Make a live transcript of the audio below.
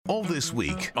All this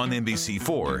week on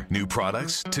NBC4, new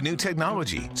products to new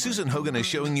technology. Susan Hogan is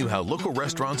showing you how local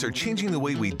restaurants are changing the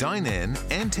way we dine in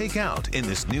and take out in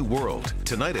this new world.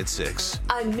 Tonight at 6.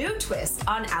 A new twist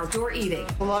on outdoor eating.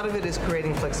 A lot of it is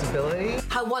creating flexibility.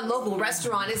 How one local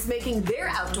restaurant is making their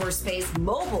outdoor space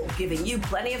mobile, giving you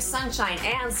plenty of sunshine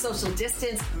and social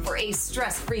distance for a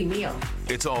stress-free meal.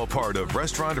 It's all part of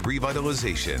restaurant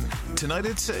revitalization. Tonight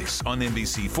at 6 on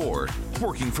NBC4,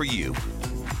 working for you.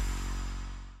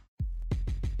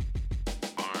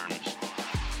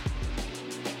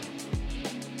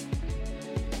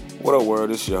 What up, world?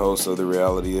 It's your host of The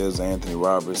Reality Is, Anthony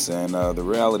Roberts, and The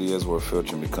Reality Is where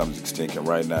filtering becomes extinct, and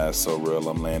right now it's so real.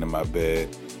 I'm laying in my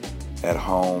bed at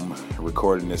home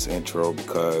recording this intro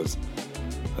because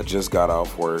I just got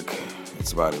off work.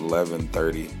 It's about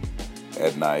 11:30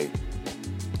 at night.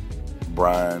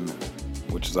 Brian,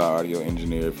 which is our audio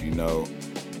engineer, if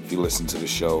you listen to the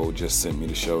show, just sent me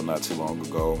the show not too long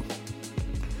ago.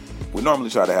 We normally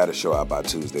try to have the show out by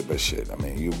Tuesday, but shit, I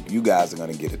mean, you guys are going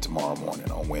to get it tomorrow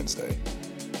morning on Wednesday.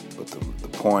 But the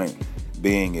point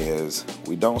being is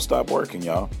we don't stop working,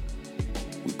 y'all.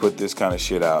 We put this kind of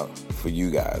shit out for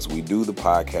you guys. We do the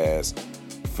podcast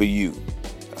for you.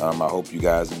 I hope you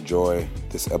guys enjoy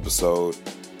this episode.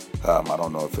 I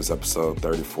don't know if it's episode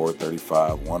 34,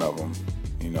 35, one of them.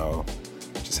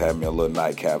 Just had me a little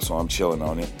nightcap, so I'm chilling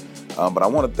on it. But I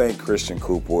want to thank Christian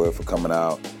Coopwood for coming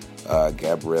out.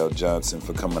 Gabrielle Johnson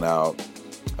for coming out.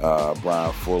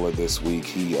 Brian Fuller this week,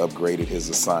 he upgraded his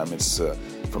assignments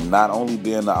from not only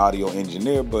being the audio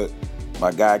engineer, but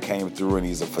my guy came through and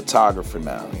he's a photographer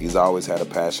now. He's always had a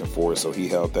passion for it, so he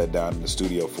held that down in the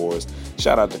studio for us.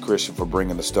 Shout out to Christian for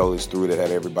bringing the Stolies through that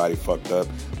had everybody fucked up,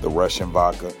 the Russian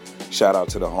vodka. Shout out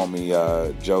to the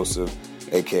homie Joseph,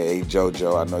 a.k.a.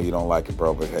 JoJo. I know you don't like it,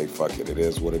 bro, but hey, fuck it. It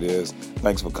is what it is.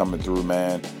 Thanks for coming through,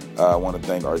 man. I want to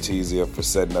thank Artesia for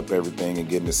setting up everything and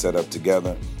getting it set up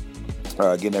together,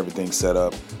 getting everything set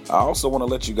up. I also want to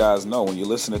let you guys know, when you're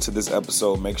listening to this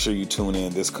episode, make sure you tune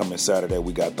in this coming Saturday.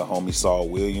 We got the homie Saul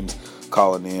Williams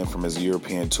calling in from his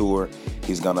European tour.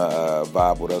 He's going to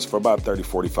vibe with us for about 30,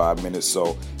 45 minutes.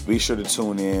 So be sure to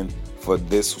tune in for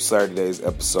this Saturday's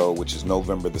episode, which is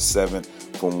November the 7th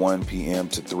from 1 p.m.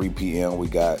 to 3 p.m. We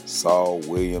got Saul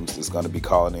Williams that's going to be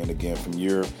calling in again from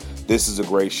Europe. This is a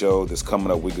great show. This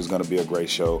coming up week is going to be a great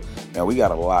show. Now, we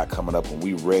got a lot coming up and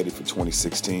we ready for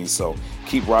 2016. So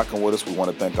keep rocking with us. We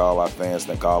want to thank all our fans,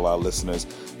 thank all our listeners,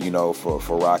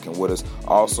 for rocking with us.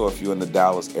 Also, if you're in the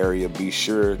Dallas area, be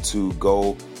sure to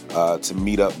go to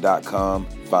meetup.com,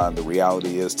 find The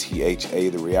Reality Is, THA,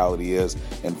 The Reality Is,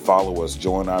 and follow us.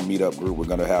 Join our meetup group. We're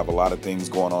going to have a lot of things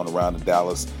going on around the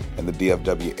Dallas and the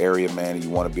DFW area, man, and you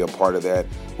want to be a part of that.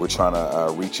 We're trying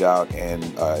to reach out and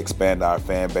expand our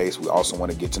fan base. We also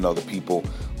want to get to know the people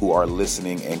who are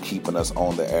listening and keeping us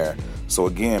on the air. So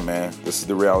again, man, this is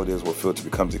The Reality Is where filter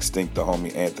becomes extinct. The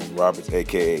homie Anthony Roberts,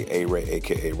 a.k.a. A-Ray,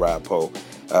 a.k.a. Rod Poe,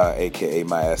 a.k.a.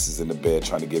 my ass is in the bed,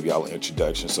 trying to give y'all an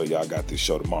introduction so y'all got this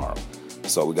show tomorrow.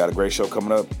 So we got a great show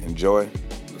coming up. Enjoy.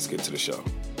 Let's get to the show.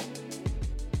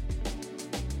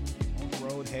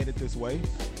 Road headed this way.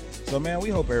 So, man, we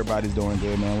hope everybody's doing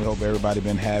good, man. We hope everybody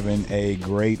been having a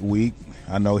great week.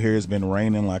 I know here it's been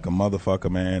raining like a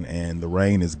motherfucker, man, and the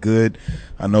rain is good.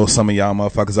 I know some of y'all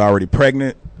motherfuckers are already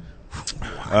pregnant.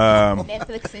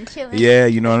 Netflix and chilling. Yeah,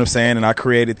 you know what I'm saying? And I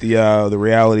created the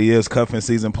Reality Is Cuffing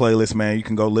Season playlist, man. You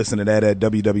can go listen to that at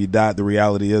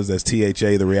www.therealityis, that's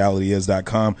THA,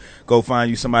 therealityis.com. Go find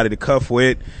you somebody to cuff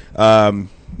with.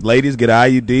 Ladies, get an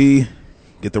IUD,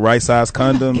 get the right size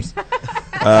condoms.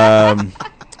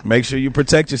 Make sure you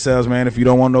protect yourselves, man, if you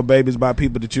don't want no babies by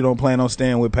people that you don't plan on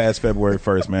staying with past February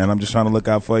 1st, man. I'm just trying to look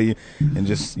out for you and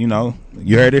just, you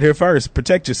heard it here first.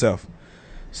 Protect yourself.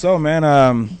 So, man,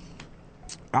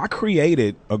 I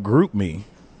created a group me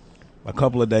a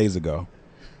couple of days ago,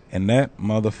 and that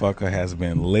motherfucker has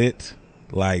been lit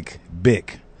like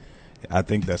Bic. I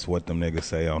think that's what them niggas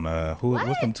say on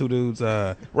what's them two dudes?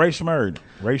 Ray Shrimmer.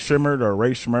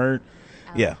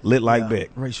 Yeah, lit like Bic.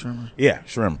 Ray Shrimmer. Yeah,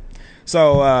 Shrimmer.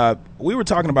 So we were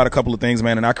talking about a couple of things,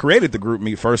 man, and I created the group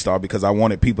me first off because I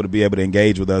wanted people to be able to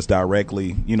engage with us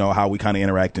directly, how we kind of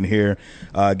interact in here.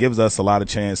 Gives us a lot of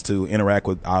chance to interact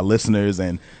with our listeners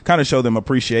and kind of show them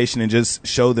appreciation and just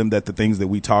show them that the things that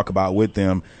we talk about with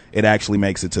them, it actually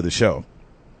makes it to the show.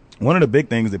 One of the big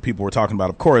things that people were talking about,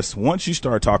 of course, once you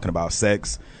start talking about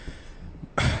sex,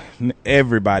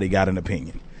 everybody got an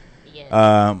opinion.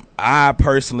 Yeah. I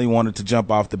personally wanted to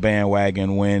jump off the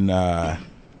bandwagon when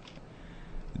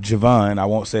Javon, I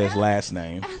won't say his last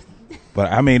name,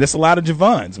 but I mean, it's a lot of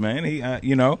Javons, man. He,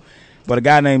 but a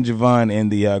guy named Javon in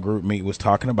the group meet was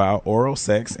talking about oral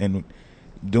sex, and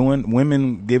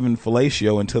women giving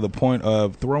fellatio until the point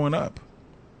of throwing up.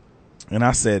 And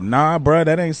I said, nah, bruh,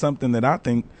 that ain't something that I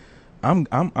think I'm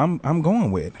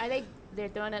going with. Are they're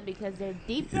throwing up because they're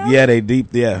deep throating? Yeah, they deep.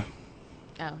 Yeah.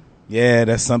 Oh. Yeah,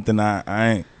 that's something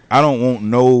I don't want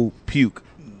no puke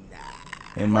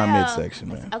in my midsection,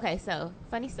 man. Okay, so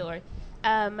funny story.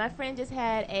 My friend just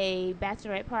had a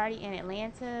bachelorette party in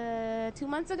Atlanta 2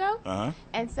 months ago. Uh-huh.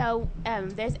 And so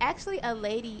there's actually a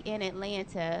lady in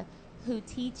Atlanta who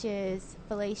teaches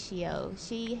fellatio.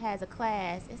 She has a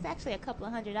class. It's actually a couple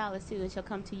of $100 too, and she'll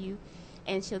come to you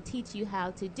and she'll teach you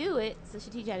how to do it. So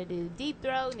she'll teach you how to do deep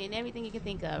throat and everything you can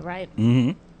think of, right?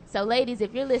 Mm-hmm. So ladies,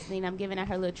 if you're listening, I'm giving out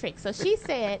her little trick. So she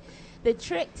said the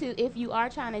trick to if you are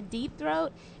trying to deep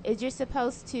throat is you're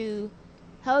supposed to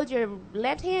hold your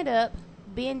left hand up,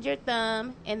 bend your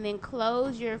thumb, and then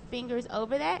close your fingers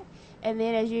over that. And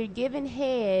then as you're giving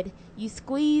head, you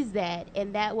squeeze that,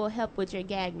 and that will help with your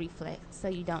gag reflex so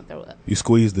you don't throw up. You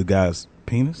squeeze the guy's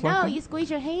penis like that? No, you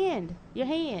squeeze your hand.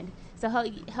 So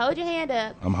hold your hand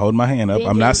up. I'm holding my hand up.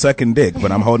 I'm not sucking dick,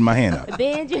 but I'm holding my hand up.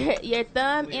 Bend your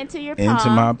thumb into your palm. Into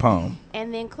my palm.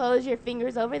 And then close your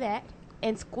fingers over that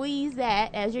and squeeze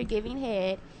that as you're giving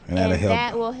head. And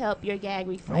that will help your gag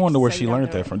reflex. I wonder where she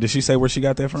learned that from. Did she say where she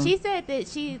got that from? She said that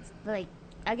she's like,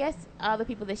 I guess all the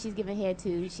people that she's giving head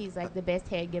to, she's like the best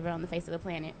head giver on the face of the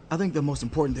planet. I think the most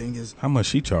important thing is how much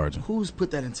she charging. Who's put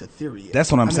that into theory yet?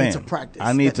 That's what I'm saying. Into practice.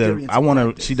 I need to. I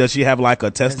want to. Does she have like a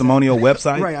testimonial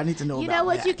website? Right. I need to know. You know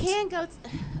what? You can go.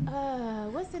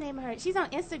 What's the name of her? She's on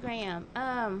Instagram.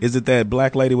 Is it that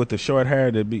black lady with the short hair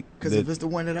that be? Because if it's the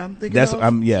one that I'm thinking that's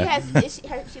of, yeah.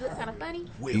 She looks kind of funny.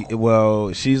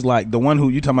 Well, she's like the one who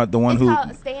you talking about. The one who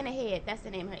Staying Ahead. That's the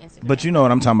name of her Instagram. But you know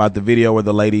what I'm talking about? The video where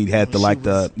the lady had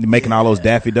the making all those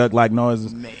Daffy Duck like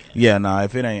noises. Man. Yeah, nah.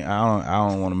 If it ain't, I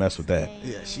don't want to mess with that.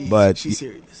 Yeah, she's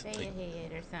serious. Stay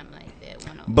Ahead or something like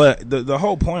that. But the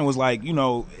whole point was like, you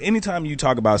know, anytime you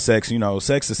talk about sex, you know,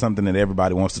 sex is something that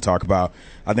everybody wants to talk about.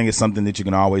 I think it's something that you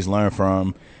can always learn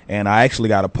from. And I actually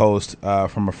got a post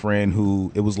from a friend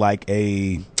who it was like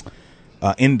a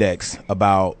index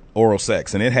about oral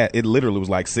sex, and it literally was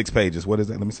like 6 pages. What is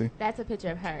that? Let me see. That's a picture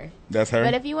of her. That's her.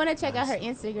 But if you want to check out her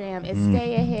Instagram, it's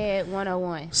Stay Ahead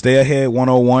 101. Stay Ahead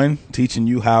 101, teaching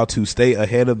you how to stay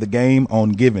ahead of the game on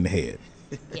giving head.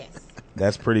 Yes.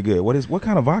 That's pretty good. What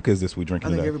kind of vodka is this we drinking I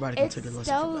think today? everybody can it's take a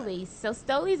listen. Stolies. So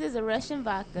Stolies is a Russian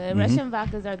vodka. Russian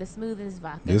vodkas are the smoothest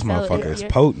vodka. This so motherfucker is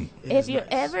potent. If you're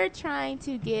ever trying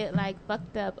to get like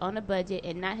fucked up on a budget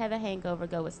and not have a hangover,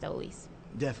 go with Stolies.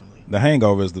 Definitely. The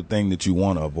hangover is the thing that you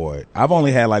want to avoid. I've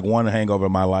only had like one hangover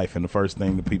in my life, and the first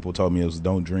thing that people told me was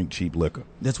don't drink cheap liquor.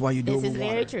 That's why you do this it with is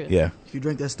water. very true. Yeah. If you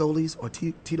drink that Stolies or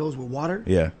Tito's with water,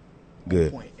 yeah,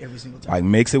 good. Point every single time. Like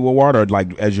mix it with water, or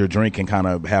like as you're drinking, kind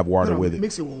of have water with it.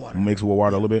 Mix it with water. Mix it with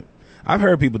water a little bit. I've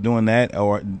heard people doing that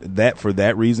or that for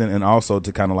that reason, and also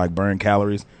to kind of like burn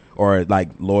calories or like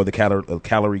lower the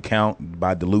calorie count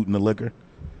by diluting the liquor.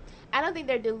 I don't think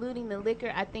they're diluting the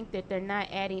liquor. I think that they're not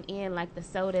adding in like the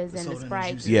sodas and the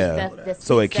Sprites. Yeah.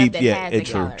 So it keeps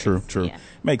true. Yeah.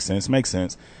 Makes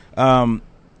sense. I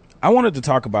wanted to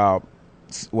talk about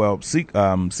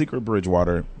Secret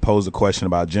Bridgewater posed a question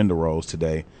about gender roles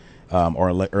today,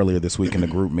 earlier this week in the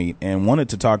group meet, and wanted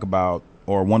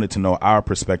to know our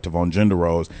perspective on gender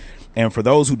roles. And for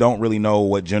those who don't really know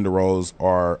what gender roles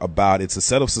are about, it's a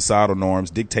set of societal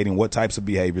norms dictating what types of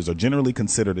behaviors are generally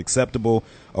considered acceptable,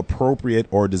 appropriate,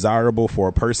 or desirable for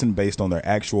a person based on their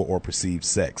actual or perceived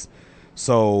sex.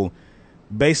 So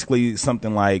basically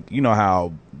something like, you know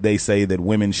how they say that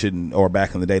women shouldn't, or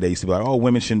back in the day they used to be like, oh,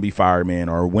 women shouldn't be firemen,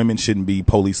 or women shouldn't be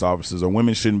police officers, or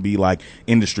women shouldn't be like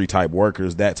industry type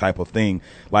workers, that type of thing.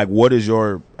 Like, what is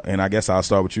your, and I guess I'll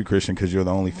start with you, Christian, because you're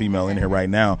the only female in here right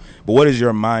now, but what is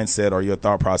your mindset or your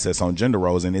thought process on gender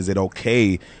roles, and is it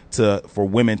okay for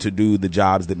women to do the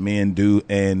jobs that men do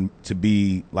and to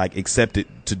be like accepted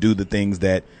to do the things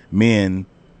that men,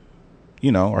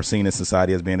 you know, are seen in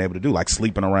society as being able to do, like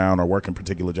sleeping around or working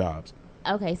particular jobs?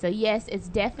 Okay, so yes, it's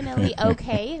definitely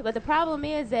okay. But the problem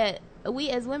is that we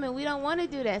as women, we don't want to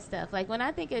do that stuff. Like when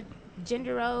I think of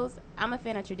gender roles, I'm a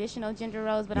fan of traditional gender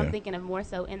roles, but I'm thinking of more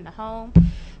so in the home.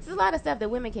 There's a lot of stuff that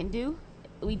women can do.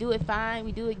 We do it fine.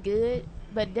 We do it good.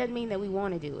 But it doesn't mean that we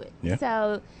want to do it. Yeah.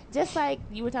 So just like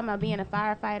you were talking about being a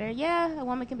firefighter, yeah, a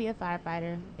woman can be a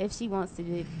firefighter if she wants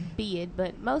to be it.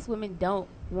 But most women don't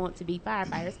want to be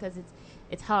firefighters because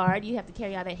it's hard. You have to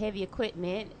carry all that heavy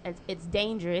equipment. It's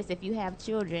dangerous if you have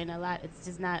children. It's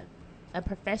just not a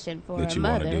profession for a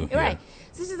mother. Do, right.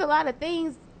 So it's just a lot of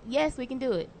things. Yes, we can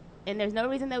do it. And there's no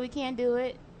reason that we can't do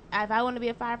it. if I want to be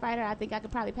a firefighter, I think I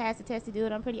could probably pass the test to do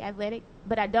it. I'm pretty athletic,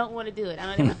 but I don't want to do it.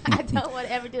 I don't want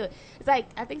to ever do it. It's like,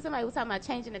 I think somebody was talking about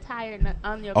changing the tire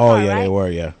on your car, yeah, right? they were,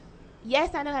 yeah.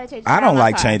 Yes, I know how to change the tire. I don't on my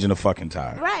like car. changing the fucking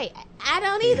tire. Right. I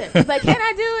don't either. But can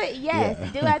I do it? Yes.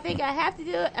 Yeah. Do I think I have to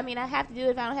do it? I mean, I have to do it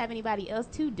if I don't have anybody else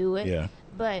to do it. Yeah.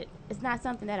 But it's not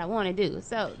something that I want to do.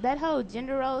 So that whole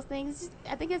gender roles thing, is just,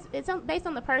 I think it's based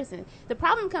on the person. The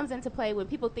problem comes into play when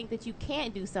people think that you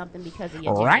can't do something because of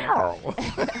your gender.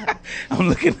 I'm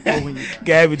looking at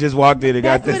Gabby just walked in and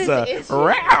got this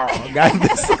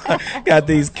got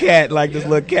these cat, like this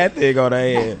little cat thing on her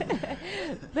head.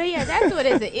 But yeah, that's what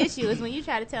is the issue, is when you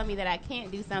try to tell me that I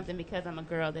can't do something because I'm a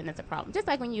girl, then it's a problem. Just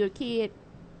like when you were a kid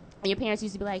and your parents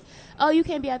used to be like, oh, you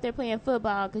can't be out there playing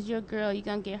football because you're a girl, you're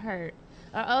going to get hurt.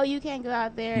 Or, oh, you can't go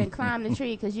out there and climb the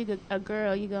tree because you're a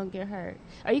girl, you're going to get hurt.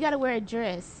 Or you got to wear a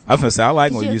dress. I was gonna say, I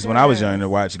like when I was young to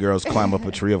watch girls climb up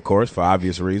a tree, of course, for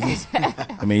obvious reasons.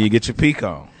 I mean, you get your peak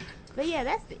on. But yeah,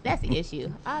 that's the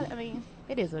issue. I mean,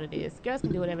 it is what it is. Girls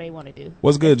can do whatever they want to do.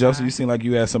 What's good, Joseph? You seem like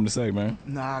you had something to say, man.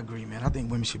 No, I agree, man. I think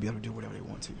women should be able to do whatever they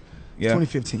want to. Yeah.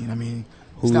 2015. I mean,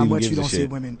 Who it's not even much gives you a don't see shit?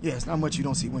 women. Yeah, it's not much you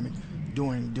don't see women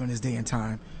during this day and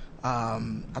time.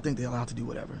 I think they're allowed to do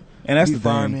whatever. And that's be the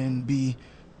thing. firemen,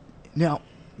 Now,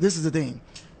 this is the thing.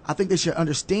 I think they should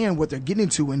understand what they're getting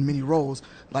to in many roles.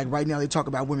 Like right now, they talk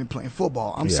about women playing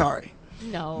football. I'm sorry.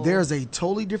 No. There's a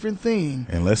totally different thing.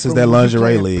 Unless it's from that when you lingerie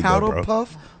play league, though, powder bro.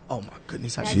 puff. Oh my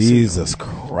goodness! Jesus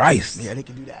Christ. Yeah, they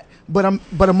can do that. But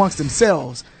amongst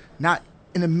themselves, not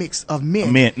in a mix of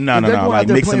men. No, If they're going like out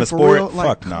there mixing playing the for sport? real, like,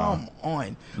 Fuck no. come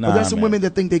on. Nah, But there's some man. women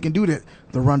that think they can do that.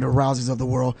 The Ronda Rouseys of the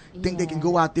world think they can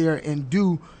go out there and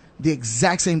do the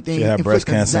exact same thing. She had breast inflict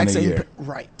the cancer in exact a same year.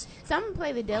 Right. So I'm going to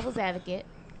play the devil's advocate.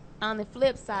 On the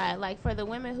flip side, like for the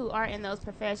women who are in those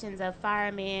professions of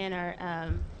firemen or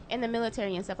in the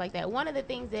military and stuff like that, one of the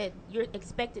things that you're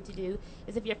expected to do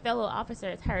is if your fellow officer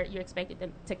is hurt, you're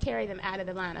expected to carry them out of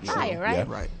the line of fire, right?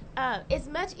 Yeah. Right. It's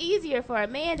much easier for a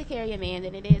man to carry a man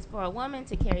than it is for a woman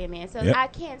to carry a man. So Yep. I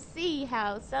can't see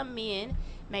how some men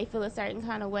may feel a certain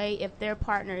kind of way if their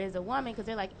partner is a woman, because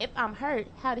they're like, if I'm hurt,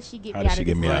 how does she get How me does out she of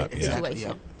get this me out? Yeah.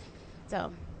 situation?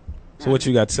 So what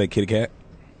you got to say, kitty cat?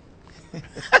 I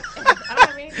don't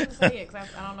have anything to say yet, 'cause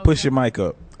I don't know. Push your mic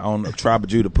up. I don't know. Tribe of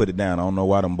Judah put it down. I don't know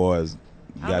why them boys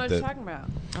I don't know got what the. you're talking about.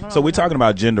 I don't know So what we're you're talking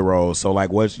about gender roles. So like,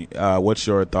 what's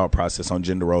your thought process on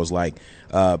gender roles? Like,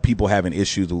 people having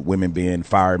issues with women being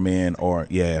firemen, or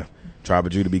Tribe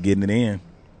of Judah be getting it in.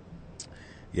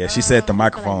 Yeah, she said the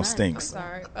microphone stinks.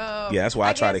 Sorry. Yeah, that's why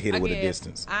I try to hit it with a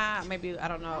distance. I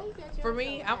don't know. For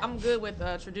me, I'm good with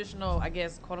traditional, I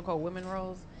guess, quote unquote, women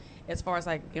roles, as far as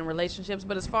like in relationships.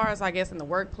 But as far as I guess in the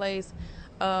workplace,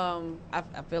 I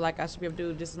feel like I should be able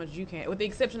to do just as much as you can, with the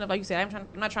exception of, like you said, I'm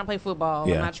not trying to play football.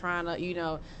 Yeah. I'm not trying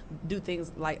to do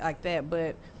things like that.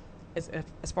 But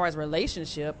as far as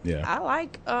relationship, Yeah. I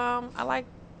like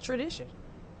tradition.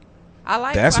 I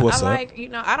like. That's what's I up. like.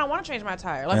 I don't want to change my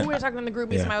tire. Like when we were talking in the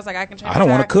group, Yeah. somebody was like, "I can change." I don't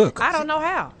want wanna cook. I don't know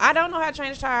how. I don't know how to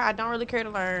change a tire. I don't really care to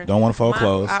learn. Don't wanna fold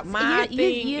clothes. My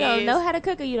thing you don't is, know how to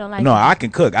cook, or you don't like No, to I can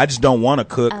cook. I just don't want to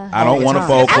cook. I don't the want to time.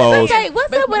 fold I was clothes. gonna say,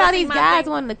 what's But up with all that's these my guys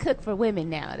thing. wanting to cook for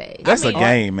women nowadays? That's I mean, a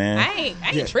game, man. I ain't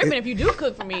Yeah, tripping if you do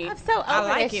cook for me. I'm so over I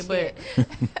like that it, but shit.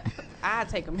 I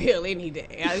take a meal any day.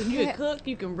 If you can cook,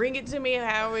 you can bring it to me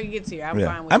however it gets here. I'm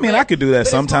fine with I it. mean, But- I could do that but as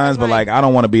far sometimes, as, but like, I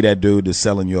don't want to be that dude that's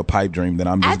selling you a pipe dream that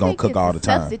I'm just gonna think cook it's all a the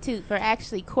time. substitute for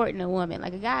actually courting a woman.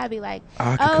 Like a guy would be like,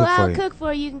 I can cook for I'll you. cook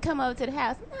for you. You can come over to the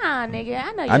house. Nah, nigga,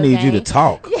 I know I your need you to game.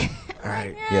 talk. All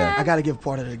right. Yeah. I got to give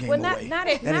part of the game Well, not- away. not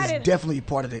it- That not is it- definitely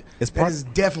part of it. It's That part- is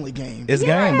definitely game. It's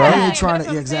Yeah. game, bro. You ain't Yeah, trying that's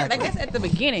to what I'm saying. exactly. Like that's at the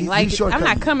beginning. You Like shortcut I'm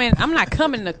not me.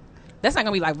 coming to. That's not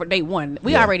gonna be like for day one.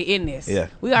 We Yeah. already in this. Yeah.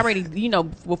 We already,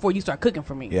 before you start cooking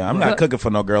for me. Yeah, I'm not cooking for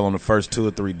no girl on the first 2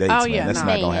 or 3 dates, Oh, man. yeah, That's no.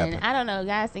 not gonna Man, happen I don't know.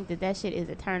 Guys think that shit is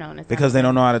a turn on. because they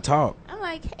don't know how to talk. I'm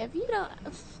like, if you don't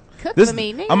cook This, for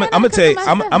me, nigga, I'm I gonna don't tell you. cook for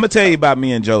I'm myself. gonna tell you about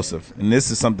me and Joseph, and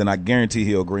this is something I guarantee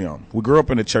he'll agree on. We grew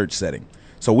up in a church setting,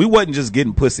 so we wasn't just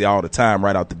getting pussy all the time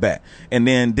right out the bat. And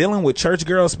then dealing with church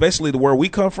girls, especially the where we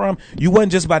come from, you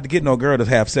wasn't just about to get no girl to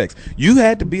have sex. You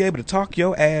had to be able to talk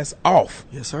your ass off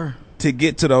Yes, sir. to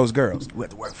get to those girls. We have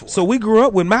to work for it. So we grew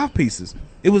up with mouthpieces.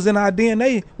 It was in our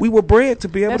DNA. We were bred to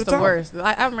be able That's to the talk. worst.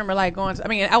 I remember like going to. I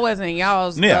mean, I wasn't in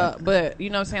y'all's. Yeah. But you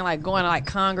know what I'm saying, like going to like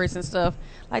Congress and stuff.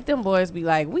 Like them boys be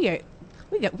like, we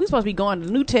supposed to be going to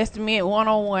the New Testament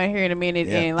 101 here in a minute,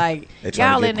 Yeah. and like They trying to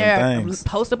y'all get in there them things.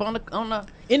 post up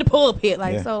in the pulpit.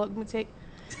 Like, Yeah. so let me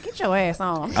get your ass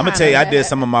on. I'm gonna tell you, I did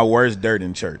some of my worst dirt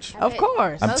in church. Of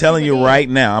course. I'm Most telling you people did. right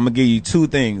now. I'm gonna give you 2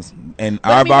 things, and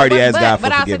But I I've mean, already but- asked but- God for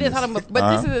but I'll say forgiveness. this, hold on,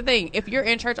 but this is the thing. If you're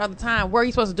in church all the time, where are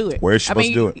you supposed to do it? Where are you supposed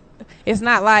to do it? It's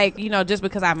not like, just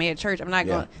because I'm at church, I'm not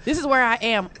going. This is where I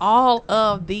am all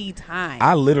of the time.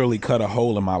 I literally cut a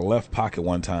hole in my left pocket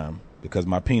one time because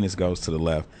my penis goes to the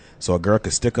left. So a girl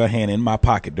could stick her hand in my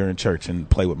pocket during church and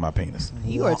play with my penis.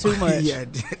 You are too much. Yeah.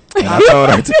 And I told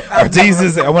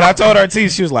Ortiz, when I told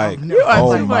Ortiz, she was like,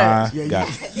 "Oh my god!"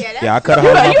 Yeah, I cut a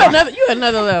hole. You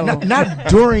another level. Not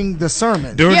during the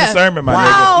sermon. During the sermon, my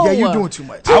wow. nigga. Yeah, you're doing too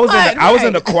much. I was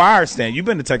in the choir stand. You've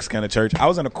been to Texarkana Church. I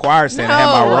was in the choir stand and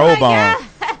had my robe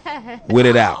on with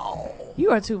it out. You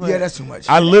are too much. Yeah, that's too much.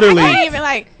 I literally I ain't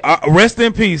even rest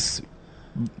in peace,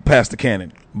 Pastor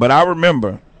Cannon. But I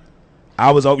remember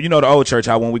I was, the old church,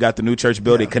 how when we got the new church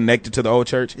building connected to the old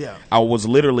church, I was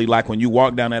literally like, when you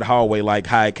walk down that hallway, like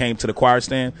how I came to the choir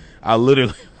stand, I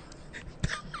literally,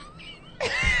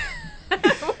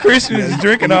 Christian was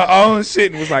drinking her own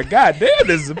shit and was like, God damn,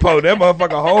 this is a po. That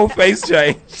motherfucker whole face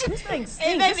changed. This thing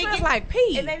stinks. It smells like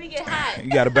pee. It made me get hot.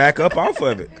 You got to back up off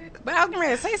of it. But I was getting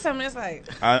ready to say something. It's like,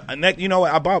 you know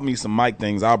what? I bought me some mic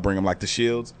things. I'll bring them, like the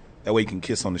shields. That way you can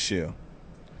kiss on the shield.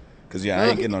 Because, I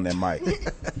ain't getting on that mic.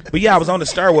 But, I was on the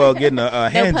stairwell getting a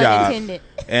hand job. Intended.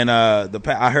 And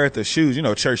I heard the shoes,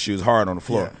 church shoes, hard on the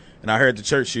floor. Yeah. And I heard the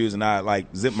church shoes, and I,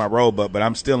 zipped my robe up, but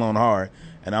I'm still on hard.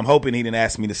 And I'm hoping he didn't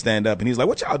ask me to stand up. And he's like,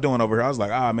 what y'all doing over here? I was like,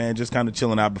 man, just kind of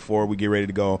chilling out before we get ready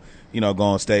to go, go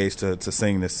on stage to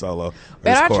sing this solo.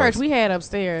 At our church, we had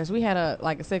upstairs. We had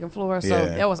a second floor. So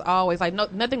that was always,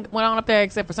 nothing went on up there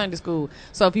except for Sunday school.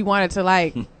 So if you wanted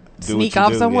to, sneak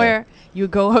off somewhere, you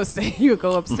would go upstairs. You would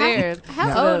go upstairs.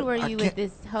 How old were you with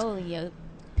this hole in your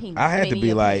penis? I had to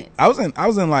be I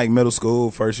was in middle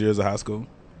school, first years of high school.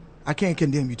 I can't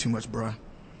condemn you too much, bro.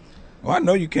 Well, I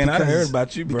know you can't. I heard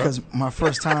about you, bro. Because my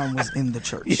first time was in the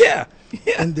church. Yeah.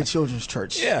 In the children's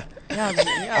church. Yeah.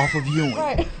 Off of Ewing.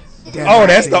 Right.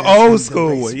 That's the old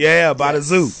school one. Yeah, by the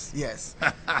zoo. Yes.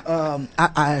 I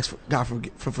asked for God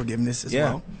for forgiveness as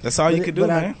well. That's all you could do,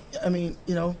 man. I mean,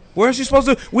 Where's you supposed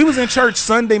to? We was in church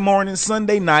Sunday morning,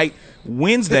 Sunday night,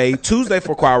 Wednesday, Tuesday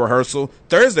for choir rehearsal,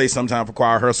 Thursday sometime for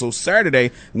choir rehearsal,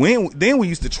 Saturday. Then we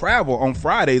used to travel on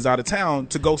Fridays out of town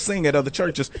to go sing at other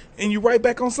churches, and you right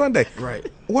back on Sunday.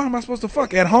 Right. Where am I supposed to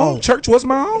fuck? At home? Church was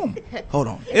my home. Hold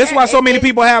on. That's why so many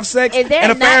people have sex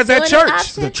and affairs at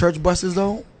church. The church buses,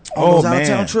 though, on those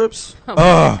out-of-town trips.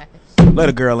 Let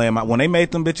a girl in. When they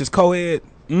made them bitches co-ed,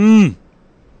 a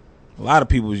lot of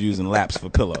people was using laps for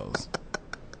pillows.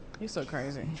 You're so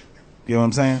crazy. You know what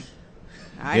I'm saying?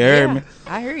 I hear you.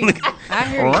 I hear you.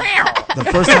 The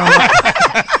first time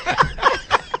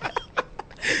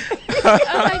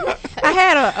I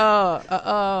had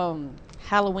a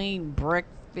Halloween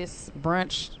breakfast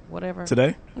brunch, whatever.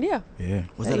 Today? Yeah.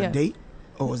 Was that a date?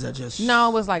 Or was that just... No,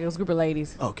 it was a group of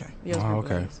ladies. Okay. Yeah, it was a group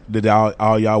of ladies. Did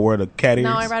all y'all wear the cat ears?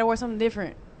 No, everybody wore something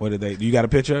different. What did they... You got a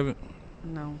picture of it?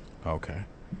 No. Okay.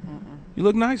 You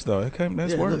look nice, though. Okay,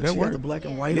 that's work. Look, that work. Got the black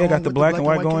and white. Yeah, got the black and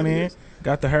white going in.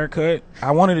 Got the haircut.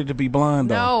 I wanted it to be blonde,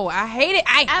 though. No, I hate it.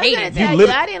 I hate it.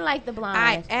 I didn't like the blonde.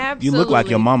 I absolutely. You look like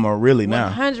your mama, really,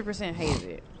 now. 100% hated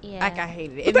it. Yeah. Like, I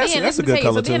hated it. But that's a good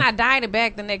color, too. So then I dyed it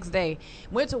back the next day.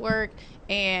 Went to work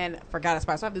and forgot a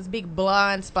spot. So I have this big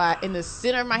blonde spot in the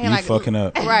center of my hair. You fucking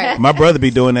up. Right. My brother be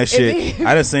doing that shit.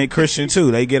 I done seen Christian,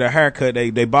 too. They get a haircut.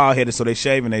 They bald headed, so they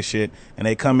shaving their shit. And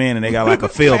they come in and they got like a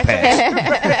field patch.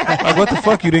 Like, what the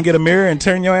fuck? You didn't get a mirror and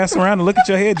turn your ass around and look at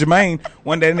your head? Jermaine,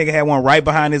 one day the nigga had one right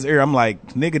behind his ear. I'm like,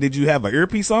 nigga, did you have an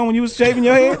earpiece on when you was shaving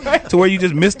your head? To where you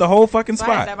just missed the whole fucking spot.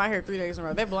 I had that my hair 3 days in a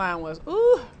row. That blonde was,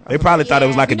 ooh. They probably thought it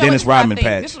was like a Dennis Rodman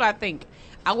patch. This is what I think.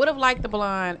 I would have liked the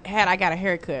blonde had I got a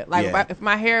haircut. Like if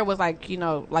my hair was like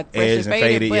like fresh and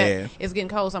faded, but it's getting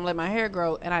cold, so I'm letting my hair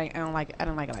grow, and I don't like it. I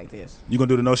don't like it like this. You gonna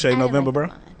do the no shave November, bro?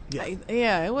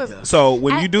 Yeah, it was. So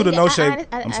when you do the no shave,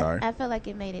 I'm sorry. I feel like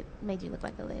it made you look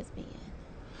like a lesbian.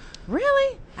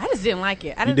 Really? I just didn't like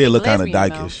it. I didn't you did think look kind of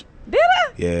lesbian, dykish. Did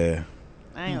I? Yeah.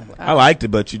 I liked it,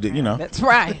 but you did, That's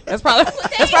right. That's probably why.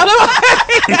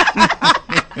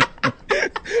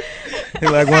 He's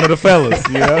like one of the fellas,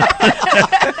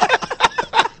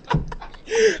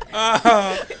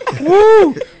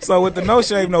 Woo! So with the no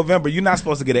shave November, you're not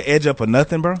supposed to get an edge up or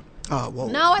nothing, bro. Oh, whoa.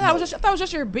 No, I thought it was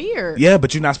just your beard. Yeah,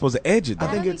 but you're not supposed to edge it, though.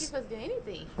 I think you're supposed to do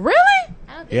anything. Really?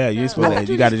 I don't think Yeah, you're supposed to edge.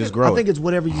 You got to just grow. I think it's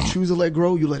whatever you choose to let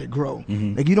grow, you let it grow.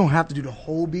 Like, you don't have to do the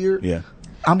whole beard. Yeah.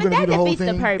 I'm going to do the whole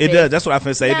thing. It does. That's what I'm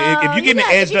finna say. No, if you're getting it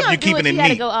edged up, you're keeping it You got to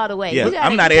neat. go all the way. Yeah,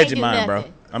 I'm not edging mine, bro.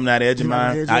 I'm not edging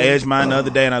mine. I edged mine the other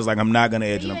day, and I was like, I'm not going to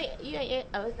edge them.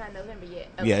 It's not November yet.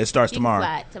 Okay. Yeah, it starts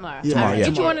tomorrow. Tomorrow. Yeah. Tomorrow, yeah.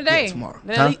 Get you one today. Yeah, tomorrow.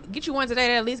 Get you one today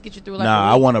that at least get you through like Nah,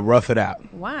 I want to rough it out.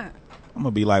 Why? I'm going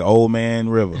to be like Old Man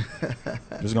River.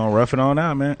 Just going to rough it on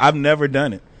out, man. I've never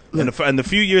done it. In the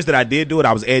few years that I did do it,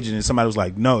 I was edging, and somebody was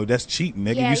like, "No, that's cheating,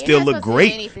 nigga. Yeah, you still you're not look supposed to do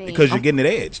great anything. because you're getting it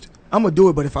edged." I'm gonna do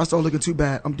it, but if I start looking too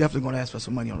bad, I'm definitely gonna ask for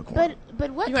some money on the corner.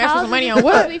 But what You ask for causes some money it on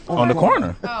what? to be for? On the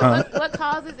corner. What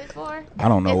causes it for? I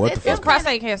don't know what the It's fuck. It's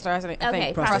prostate cancer. I think.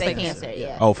 Okay, prostate cancer.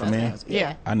 Yeah. Oh, for men?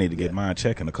 Yeah. I need to get mine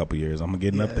checked in a couple years. I'm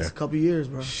getting Yeah, up it's there. a couple years,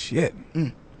 bro. Shit.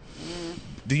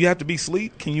 Do you have to be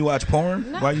asleep? Can you watch porn?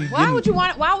 Why would you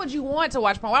want? Why would you want to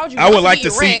watch porn? Why would you? I want would like be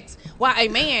to see- erect while a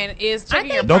man is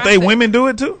checking your Don't they prostate? women do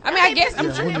it too? I mean, I guess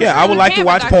I'm sure. Yeah, I would like to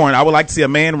watch porn. I would like to see a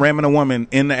man ramming a woman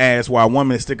in the ass while a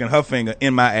woman is sticking her finger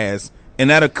in my ass, and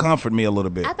that'll comfort me a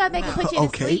little bit. I thought they could put you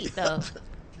Okay. to sleep though.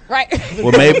 Right.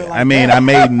 Well, maybe I may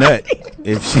nut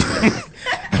if she.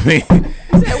 I mean,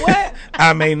 What?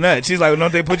 I may nut. She's like,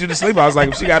 don't they put you to sleep? I was like,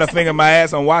 if she got a finger in my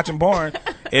ass on watching porn,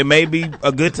 it may be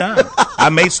a good time. I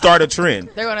may start a trend.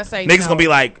 They're gonna say Niggas no. gonna be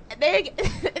like, They're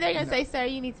gonna say, "Sir,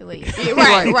 you need to leave." Yeah,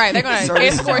 right. They're Sir, gonna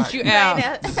this is escort not- you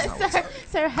out.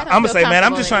 Sir, I'm gonna say, man,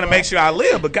 I'm just trying to make sure I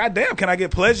live, but goddamn, can I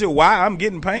get pleasure while I'm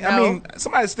getting pain? I No. mean,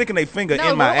 somebody's sticking their finger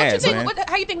No, in my what you ass, think? man.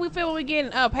 How you think we feel when we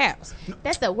get paps?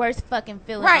 That's the worst fucking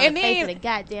feeling Right, on and the face then of the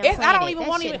goddamn it's- I don't planet. even that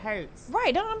want shit even- hurts.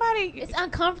 Right? Don't nobody. It's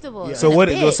uncomfortable. Yeah. So It's a what?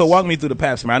 bitch. So walk me through the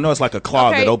paps, man. I know it's like a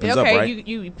claw that opens up, right?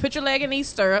 You put your leg in these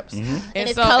stirrups, And and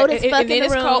it's so cold as fuck and then in the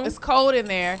it's room. cold. It's cold in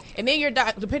there, and then your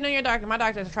depending on your doctor. My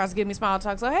doctor tries to give me small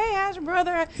talk. So hey, how's your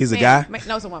brother? He's a guy?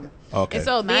 No, it's a woman. Okay. And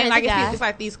so Mine then is like a guy. it's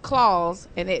like these claws,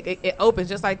 and it opens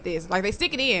just like this. Like they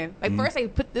stick it in. Like first they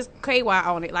put this KY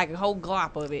on it, like a whole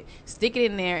glop of it. Stick it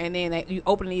in there, and then you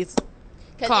open these.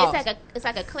 Because it's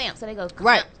like a clamp, so they go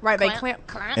Right, clamp, right. They clamp,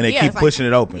 clamp, And they Yeah, keep it's like- pushing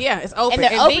it open. Yeah, it's open,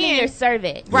 and they're opening then- your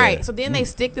cervix. Right. Yeah. So then they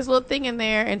stick this little thing in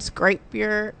there and scrape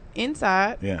your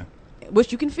inside, Yeah.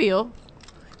 which you can feel.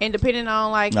 And depending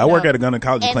on like, I work at a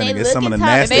gynecology And clinic. they It's some of the look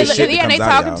and talk- nastiest shit that yeah, comes they out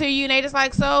talking of to y'all. you, and they just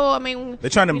like, so I mean, They're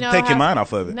trying to take your mind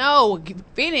off of it. No,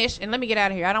 finish and let me get out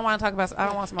of here. I don't want to talk about. I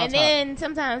don't want small And talk. then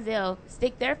sometimes they'll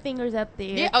stick their fingers up there.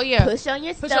 Yeah, oh, yeah. Push on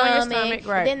your Push on your stomach. stomach,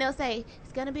 right. Then they'll say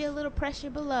it's gonna be a little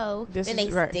pressure below. This then is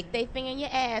they right. stick their finger in your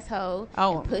asshole.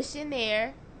 Oh. And push in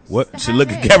there. What? Just She how look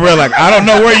it at is. Gabrielle like, I don't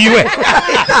know where you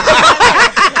at.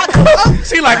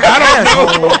 She like, I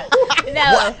don't know.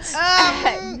 No.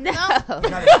 No.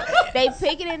 They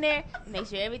pick it in there, make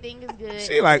sure everything is good.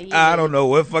 She like, then you I leave. don't know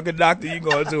what fucking doctor you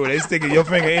going to. They sticking your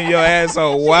finger in your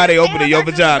asshole. Why they opening your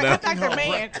vagina?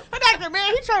 Dr.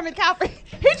 Man, he's trying to copy.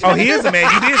 Oh, he is a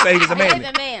man. You did say he was a He's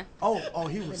man. a man. Oh,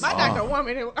 he was. My doctor, a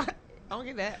woman. I don't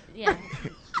get that. Yeah.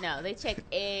 No, they check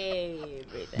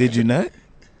everything. Did you nut?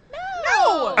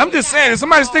 No. I'm just saying, if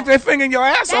somebody stick their finger in your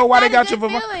asshole, why they not got a you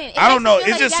good for? feeling. It I don't makes know. you feel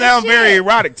It like just you gotta sounds very shit.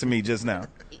 erotic to me just now.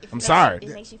 I'm sorry. It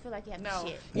makes you feel like you have No. to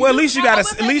shit. Well, at least you I got will to.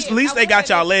 say At least this. I they will got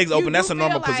say y'all this. legs You open. do That's a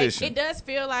normal feel like- position. It does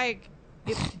feel like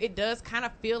it does kind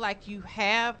of feel like you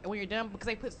have when you're done because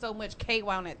they put so much KY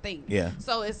on that thing. Yeah.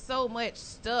 So it's so much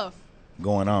stuff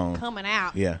Going on. coming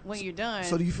out. Yeah. When you're done.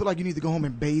 So do you feel like you need to go home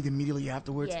and bathe immediately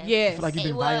afterwards? Yes. Yes. Feel like you've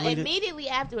been Well, violated? immediately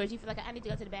afterwards, you feel like I need to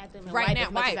go to the bathroom and Right wipe now,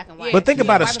 as much as wipe. I can Yeah. wipe. But think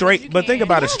about a Wipe as straight. much as But you think can.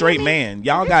 about a Yeah, straight really? man.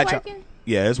 Y'all Is got this y'all. working?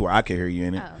 Yeah, it's where I can hear you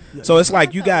in it. Oh. So it's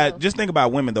like you That's got. all. Just think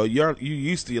about women though. You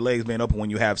used to your legs being open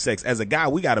when you have sex. As a guy,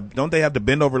 we gotta. Don't they have to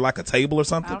bend over like a table or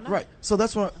something? I don't know. Right. So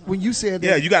that's what when you said that.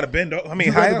 Yeah, you got to bend over. I mean,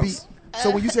 you how rather else? So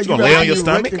when you said You you gonna lay rather on your be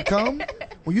erect stomach? and come,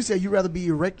 when you said you rather be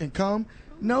erect and come,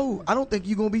 no, I don't think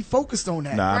you're gonna be focused on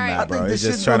that. Nah, I'm Right. not, I bro. think It's this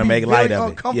just shit's trying to gonna make be light very of it.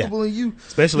 uncomfortable in you.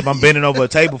 Especially if I'm bending over a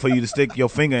table for you to stick your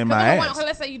finger in my ass.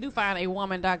 Let's say you do find a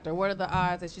woman doctor. What are the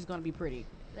odds that she's going to be pretty?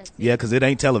 That's it. Yeah, because it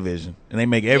ain't television. And they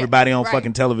make everybody on right.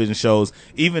 fucking television shows,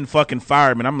 even fucking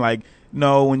firemen. I'm like,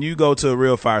 no, when you go to a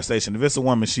real fire station, if it's a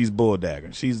woman, she's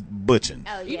bulldagging. She's butching.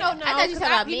 Oh, yeah. You don't know, I thought you 'cause were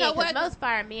talking about you men, know 'cause what? most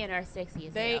firemen are sexy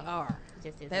as They hell. are. It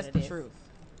just is That's what the it is. truth.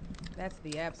 That's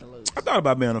the absolute. I thought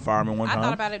about being a fireman one I time.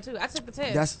 thought about it too. I took the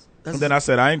test. That's And then I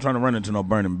said, I ain't trying to run into no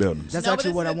burning buildings. that's No, but actually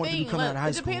this what is I the wanted to do thing. coming out of Look, high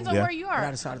it school. depends on Yeah. where you But I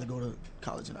are. decided to go to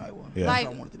college in Iowa. Yeah. Like That's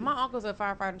what I wanted to do. my uncle's a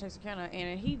firefighter in Texarkana,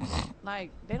 and he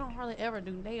like they don't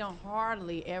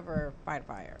hardly ever fight a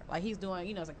fire. Like he's doing,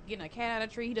 it's like getting a cat out of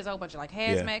a tree. He does a whole bunch of like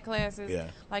hazmat classes. Yeah.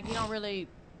 Like you're not really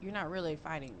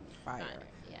fighting fire.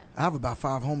 Yeah. I have about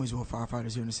 5 homies who are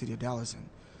firefighters here in the city of Dallas, and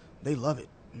they love it.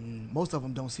 And most of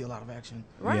them don't see a lot of action,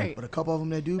 Right. but a couple of them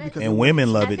they do But- because And they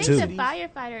women work love I it think too. the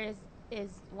firefighter is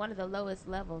one of the lowest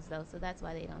levels though, so that's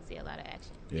why they don't see a lot of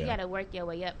action. Yeah. You got to work your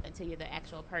way up until you're the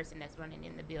actual person that's running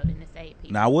in the building to save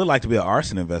people. Now, I would like to be an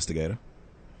arson investigator.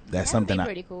 That's That would be something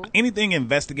pretty cool. Anything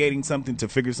investigating something to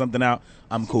figure something out,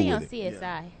 I'm Should cool be with on it.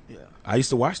 CSI. Yeah, I used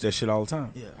to watch that shit all the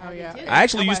time. yeah. Oh yeah. I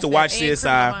actually used to watch that and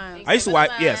CSI. Criminal Minds. I used to watch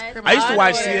I used to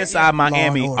watch CSI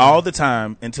Miami Law and Order. all the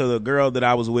time until the girl that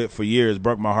I was with for years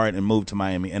broke my heart and moved to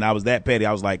Miami. And I was that petty.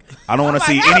 I was like, I don't want to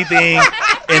see anything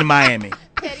in Miami.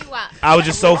 Petty Wop. I was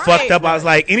just so fucked up. I was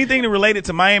like, anything that related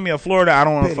to Miami or Florida, I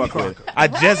don't want to fuck with. I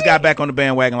just got back on the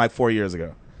bandwagon like 4 years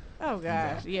ago. Oh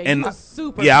gosh, yeah, And you was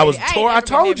super. I was petty. tore. I ain't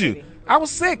never been told that you. petty. I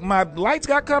was sick. My lights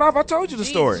got cut off. I told you the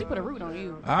Jeez, story. She put a root on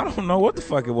you. I don't know what the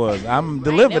fuck it was. I'm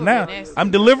delivered now. never been nasty.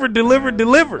 I'm delivered.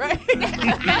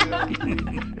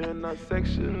 In our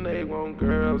section, they want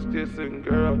girls kissing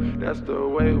girls. That's the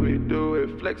way we do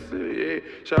it, flex it, yeah.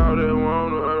 Shawty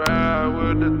wanna ride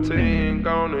with the team,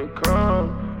 gonna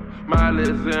come. Miley's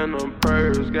in them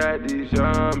purse, got these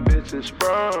young bitches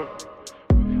sprung.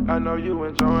 I know you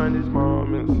enjoying these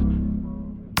moments.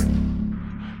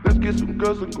 Let's get some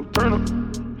girls and go turn up.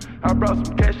 I brought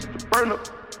some cash to burn up.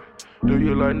 Do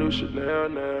you like new Chanel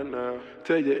now?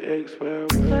 Tell your ex farewell.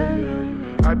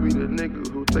 I be the nigga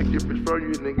who take your bitch from you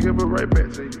and then give her right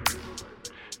back to you.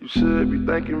 You should be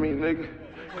thanking me, nigga,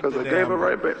 cause I gave her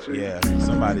right back to you. Yeah,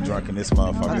 somebody drunk in this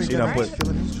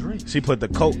motherfucker. She put the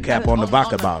Coke cap on the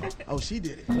vodka bottle. Oh, she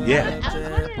did it. Yeah. I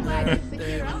was wondering why this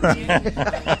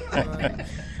secure.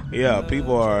 Yeah,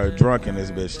 people are drunk in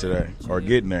this bitch today, or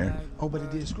getting there. Oh, but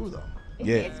it did screw though.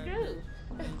 Yeah. It's screwed.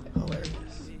 Hilarious.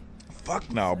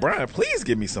 Fuck no, Brian. Please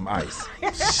give me some ice.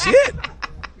 Shit,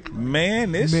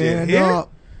 man, this shit here,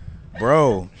 up.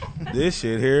 bro. This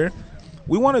shit here.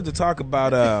 We wanted to talk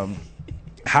about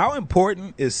how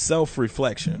important is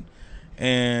self-reflection,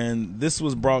 and this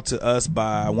was brought to us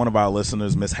by one of our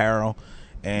listeners, Miss Harrell.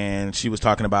 And she was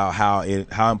talking about how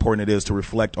important it is to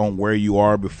reflect on where you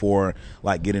are before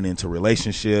like getting into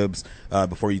relationships,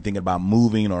 before you thinking about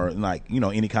moving or like, you know,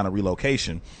 any kind of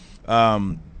relocation.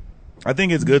 I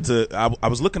think it's good to, I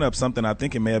was looking up something, I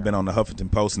think it may have been on the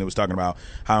Huffington Post, and it was talking about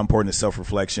how important is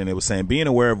self-reflection. It was saying being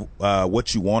aware of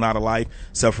what you want out of life,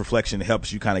 self-reflection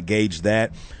helps you kind of gauge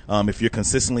that. If you're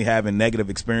consistently having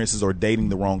negative experiences or dating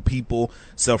the wrong people,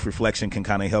 self-reflection can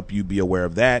kind of help you be aware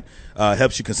of that.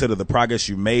 Helps you consider the progress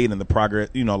you made and the progress,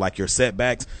 you know, like your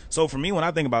setbacks. So for me, when I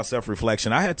think about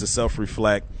self-reflection, I had to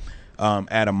self-reflect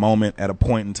at a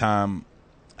point in time.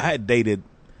 I had dated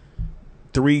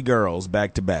 3 girls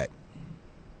back to back.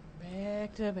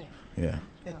 Yeah.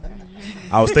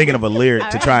 I was thinking of a lyric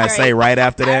to try and say right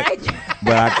after that,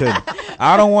 but I couldn't.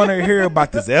 I don't want to hear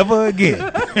about this ever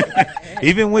again.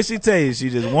 Even when she tells you she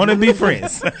just want to be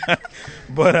friends.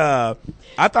 But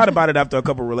I thought about it after a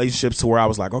couple of relationships to where I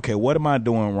was like, okay, what am I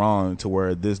doing wrong to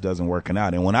where this doesn't working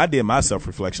out? And when I did my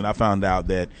self-reflection, I found out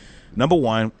that, number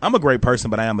one, I'm a great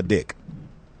person, but I am a dick.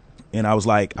 And I was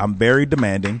like, I'm very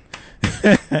demanding.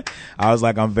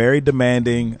 I'm very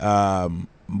demanding.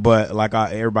 But like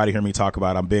everybody hear me talk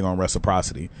about, I'm big on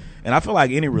reciprocity. And I feel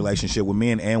like any relationship with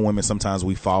men and women, sometimes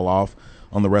we fall off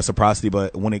on the reciprocity.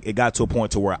 But when it got to a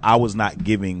point to where I was not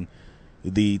giving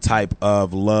the type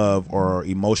of love or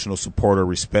emotional support or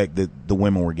respect that the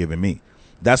women were giving me,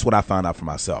 that's what I found out for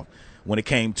myself. When it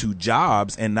came to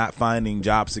jobs and not finding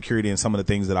job security and some of the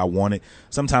things that I wanted,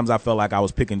 sometimes I felt like I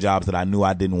was picking jobs that I knew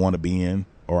I didn't want to be in,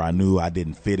 or I knew I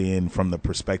didn't fit in from the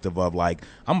perspective of like,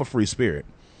 I'm a free spirit.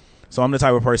 So I'm the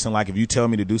type of person, like, if you tell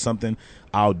me to do something,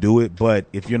 I'll do it. But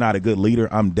if you're not a good leader,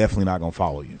 I'm definitely not going to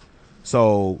follow you.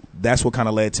 So that's what kind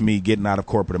of led to me getting out of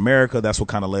corporate America. That's what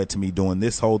kind of led to me doing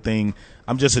this whole thing.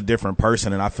 I'm just a different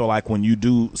person. And I feel like when you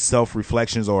do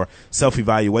self-reflections or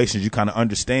self-evaluations, you kind of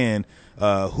understand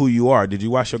who you are. Did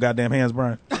you wash your goddamn hands,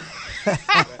 Brian?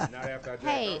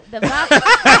 Hey, the vodka.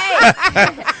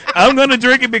 Hey. I'm going to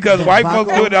drink it because white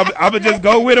folks do it. I'm going to just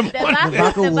go with them. The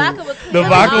vodka will clear. The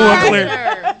vodka will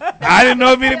clear. I didn't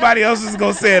know if anybody else was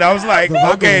going to say it. I was like,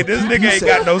 okay, this nigga ain't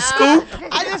got no scoop.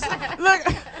 I just, look,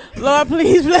 Lord,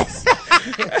 please bless.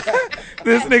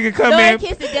 This nigga come Lord, in.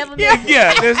 kiss the devil.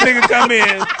 Yeah, this nigga come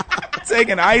in,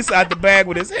 taking ice out the bag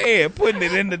with his hand, putting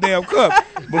it in the damn cup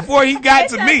before he got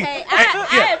to me. Okay.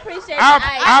 I appreciate it.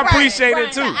 I appreciate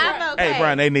it too. I'm okay. Hey,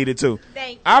 Brian, they need it too.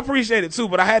 Thank you. I appreciate it too,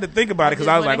 but I had to think about it because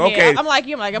I was like, okay, I'm like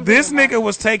you. I'm this nigga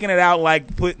was taking it out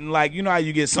like putting, like, you know how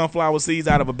you get sunflower seeds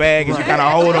out of a bag and you kind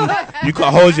of hold them, you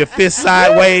can hold your fist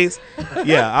sideways.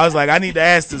 Yeah, I was like, I need to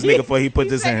ask this nigga before he put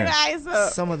this in here.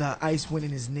 Some of the ice went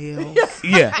in his nails.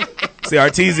 Yeah. See,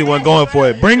 Arteezy wasn't going for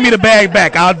it. Bring me the bag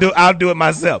back. I'll do it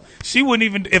myself. She wouldn't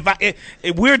even,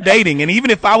 if we're dating, and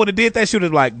even if I would have did that, she would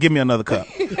have like, give me another cup.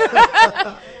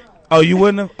 Oh, you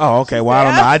wouldn't have? Oh, okay. Well, I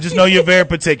don't know. I just know you're very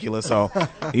particular, so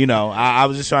you know. I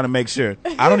was just trying to make sure.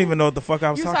 I don't even know what the fuck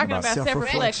I was talking about.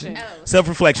 Self-reflection.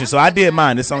 Self-reflection. So I did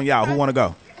mine. It's on y'all. Who want to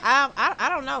go? I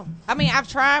don't know. I mean, I've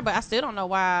tried, but I still don't know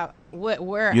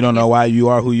where. You don't know why you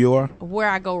are who you are? Where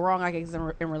I go wrong, I guess,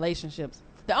 in relationships.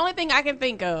 The only thing I can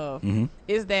think of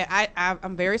is that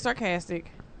I'm very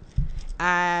sarcastic.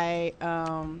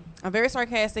 I'm very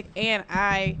sarcastic, and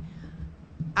I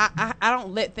I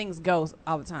don't let things go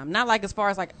all the time. Not as far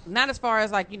as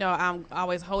I'm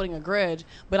always holding a grudge,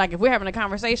 but like if we're having a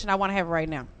conversation, I want to have it right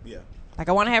now. Yeah. Like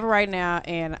I want to have it right now,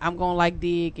 and I'm gonna like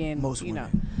dig and Most you know,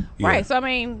 women. Yeah. right. So I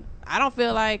mean, I don't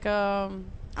feel like I'm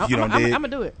gonna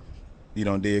do it. You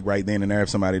don't dig right then and there if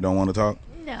somebody don't want to talk?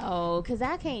 No, because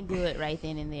I can't do it right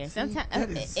then and there.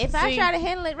 Sometimes, See, if I try to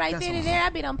handle it right that's then and hard. there, I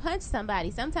be done punch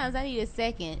somebody. Sometimes I need a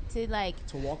second to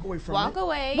walk away from walk it.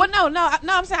 away. Well, no.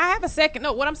 I'm saying I have a second.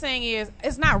 No, what I'm saying is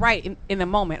it's not right in the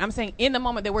moment. I'm saying in the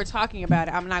moment that we're talking about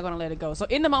it, I'm not going to let it go. So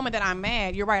in the moment that I'm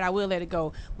mad, you're right, I will let it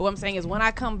go. But what I'm saying is when I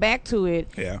come back to it,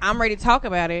 I'm ready to talk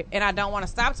about it, and I don't want to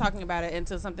stop talking about it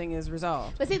until something is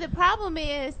resolved. But see, the problem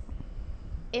is,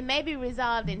 it may be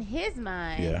resolved in his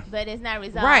mind, but it's not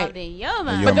resolved in your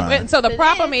mind. So the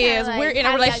problem then is it's we're in a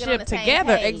how y'all get on relationship the same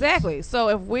together. page? Exactly. So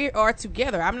if we are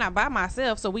together, I'm not by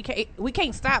myself, so we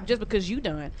can't stop just because you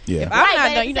done. Yeah. If I'm Right, not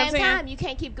but done, you at know the what I'm same saying? time, you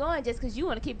can't keep going just because you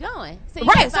want to keep going. So you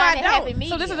Right, gotta so find I a happy don't.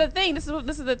 medium. So this is the thing.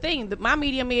 This is the thing. My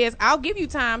medium is I'll give you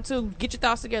time to get your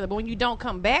thoughts together, but when you don't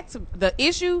come back to the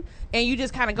issue and you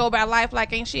just kind of go about life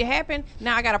like ain't shit happened,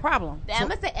 now I got a problem. I'm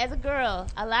gonna say, as a girl,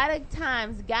 a lot of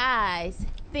times guys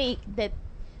think that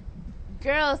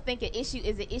girls think an issue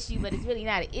is an issue, but it's really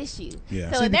not an issue.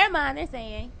 Yeah. So in their mind, they're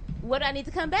saying, "What do I need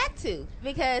to come back to?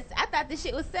 Because I thought this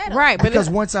shit was settled." Right, but Because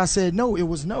once I said no, it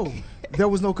was no. There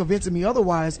was no convincing me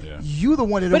otherwise. You the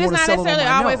one that But didn't it's want to not settle on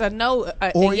necessarily my always no.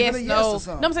 a no, Or a even yes, a yes no. or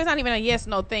something. No, I'm saying it's not even a yes,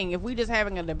 no thing. If we just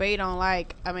having a debate on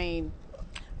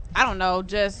I don't know,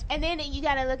 just. And then you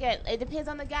gotta look at, it depends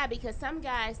on the guy, because some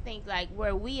guys think like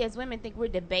where we as women think we're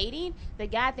debating, the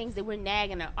guy thinks that we're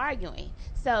nagging or arguing.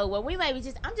 So when we might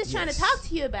be I'm just trying to talk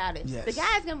to you about it. Yes. The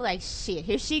guy's gonna be like, shit,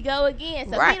 here she go again.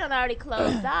 So Right. he done already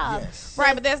closed off. Yes.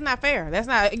 Right, but that's not fair. That's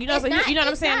not, you know, It's so not, you know what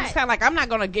I'm it's saying? not. It's kind of like I'm not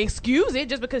going to excuse it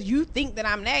just because you think that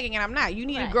I'm nagging and I'm not. You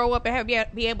need to Right. grow up and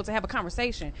be able to have a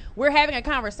conversation. We're having a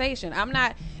conversation. I'm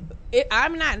not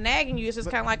nagging you. It's just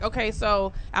kind of like, okay,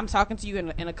 so I'm talking to you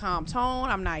in a calm tone.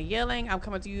 I'm not yelling. I'm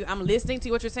coming to you. I'm listening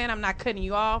to what you're saying. I'm not cutting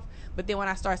you off. But then when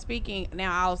I start speaking,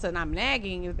 now all of a sudden I'm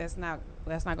nagging. That's not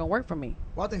going to work for me.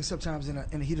 Well, I think sometimes in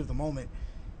the heat of the moment,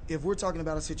 if we're talking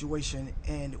about a situation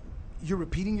and you're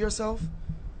repeating yourself,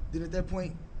 then at that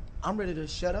point, I'm ready to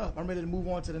shut up. I'm ready to move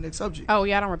on to the next subject. Oh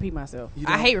yeah, I don't repeat myself. You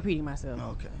I don't? hate repeating myself.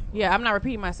 Okay. Yeah, I'm not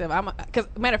repeating myself. Because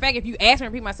matter of fact, if you ask me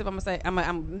to repeat myself, I'm gonna say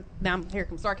now here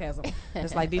comes sarcasm.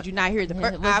 It's like, did you not hear the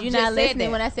first? Was you not listening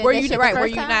when I said were that you shit the right? first Were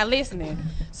you time? not listening?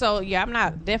 So yeah, I'm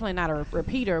definitely not a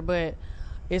repeater, but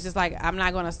it's just like I'm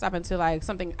not gonna stop until like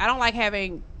something. I don't like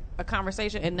having a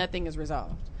conversation and nothing is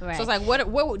resolved. Right. So it's like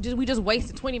what did we just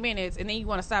wasted 20 minutes and then you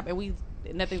want to stop and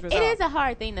nothing's resolved. It is a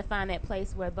hard thing to find that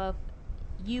place where both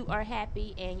you are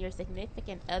happy and your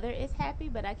significant other is happy,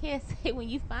 but I can't say when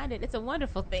you find it, it's a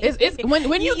wonderful thing. It's when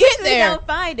you get usually there, don't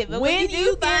find it, but when you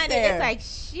do find it, there. it's like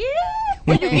shit.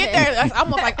 When you get there, that's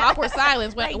almost like awkward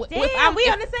silence. When, Like, with- damn, we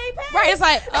on the same page. Right, it's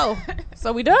like, oh,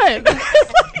 so we done. Okay.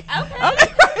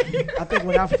 I think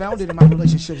when I found it in my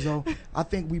relationships, though, I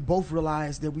think we both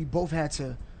realized that we both had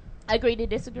to Agree to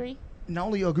disagree. not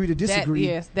only agree to disagree,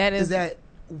 that is that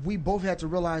we both had to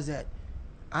realize that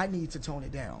I need to tone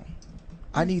it down.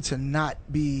 I need to not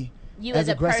be You as as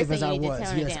a aggressive person, as I you need to was.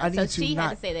 tone it Yes, down. I need So to she not.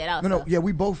 had to say that also. No, yeah,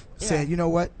 we both said, you know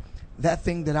what, that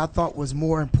thing that I thought was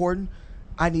more important,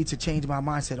 I need to change my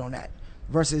mindset on that.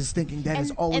 Versus thinking that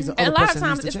is always the And other a lot of person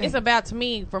times needs to change. it's about, for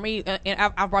me,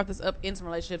 and I've brought this up in some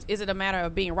relationships, is it a matter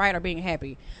of being right or being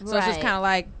happy? So it's just Right. kind of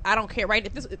like, I don't care, right?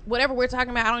 If this, whatever we're talking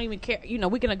about, I don't even care. You know,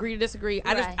 we can agree to disagree.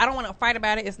 I Right. don't want to fight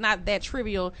about it. It's not that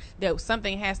trivial that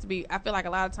something has to be. I feel like a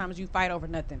lot of times you fight over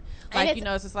nothing. And Like, you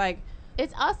know, it's just like,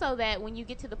 it's also that when you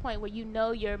get to the point where you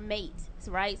know your mate,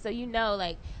 right? So you know,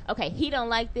 like, okay, he don't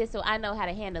like this, so I know how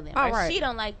to handle them. Oh, or right. she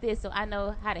don't like this, so I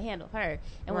know how to handle her.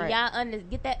 And when Right. y'all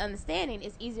get that understanding,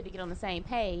 it's easier to get on the same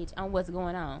page on what's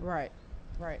going on. right,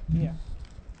 yeah.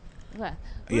 Well,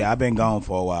 Yeah, I've been gone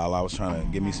for a while. I was trying to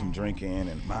get me some drink in,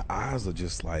 and my eyes are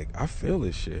just like, I feel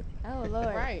this shit. oh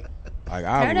Lord, Right. Like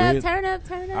turn up.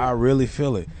 I really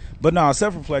feel it. But no,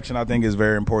 self-reflection I think is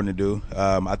very important to do.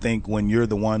 I think when you're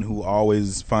the one who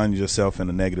always finds yourself in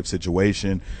a negative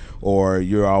situation, or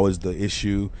you're always the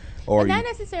issue, or but not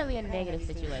necessarily a negative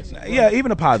situation. yeah,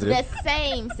 even a positive. The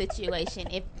same situation,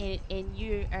 if and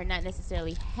you are not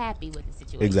necessarily happy with the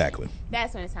situation. Exactly.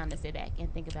 That's when it's time to sit back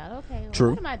and think about, okay, well, True.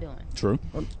 what am I doing? True.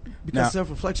 Because Now-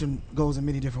 self-reflection goes in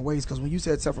many different ways. Because when you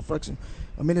said self-reflection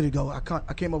a minute ago,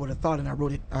 I came up with a thought and I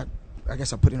wrote it. I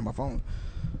guess I put it in my phone.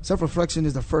 Self-reflection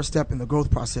is the first step in the growth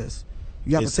process.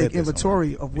 You have It to said take this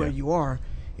inventory on- of where yeah. you are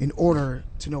in order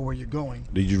to know where you're going.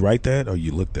 Did you write that or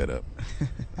you looked that up?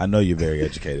 I know you're very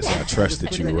educated, so I trust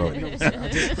that you wrote it.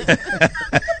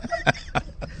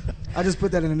 I just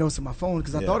put that in the notes of my phone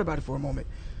because I thought about it for a moment.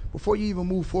 Before you even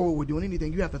move forward with doing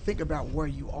anything, you have to think about where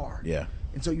you are. Yeah.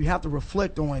 And so you have to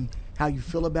reflect on how you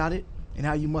feel about it and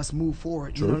how you must move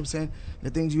forward. You know what I'm saying? The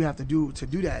things you have to do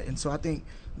that. And so I think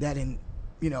that in,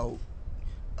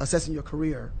 assessing your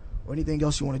career or anything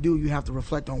else you want to do, you have to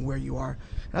reflect on where you are.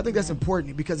 And I think that's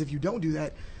important because if you don't do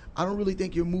that, I don't really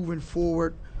think you're moving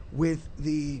forward with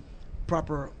the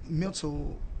proper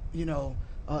mental,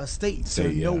 state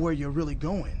to know where you're really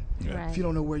going. If you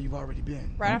don't know where you've already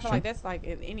been. Right, I feel like that's like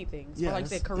in anything. As far like you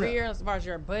said, career, as far as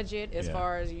your budget, as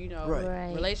far as,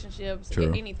 relationships,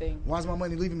 anything. Why is my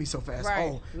money leaving me so fast?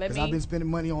 Right. Oh, because I've been spending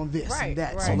money on this and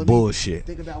that. Right. Some bullshit.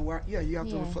 Think about where, you have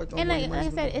to reflect on and where like I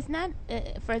said, it's not,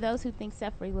 for those who think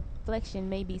self-reflection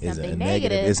may be something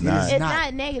negative. It's not. It's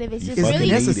not negative. It's just it's really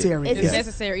necessary. It's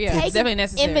necessary, yeah. It's definitely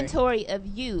necessary. Inventory of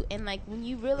you. And like when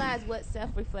you realize what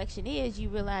self-reflection is, you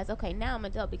realize, okay, now I'm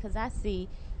adult because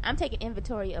I'm taking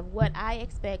inventory of what I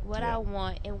expect, what I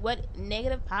want, and what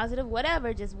negative, positive,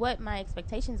 whatever, just what my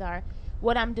expectations are,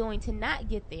 what I'm doing to not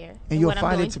get there. And you'll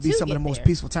find it to be some of the most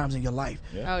peaceful times in your life.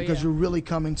 Because you're really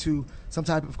coming to some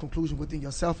type of conclusion within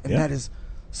yourself, and that is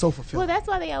so fulfilling. Well, that's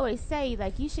why they always say,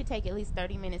 like, you should take at least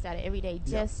 30 minutes out of every day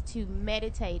just to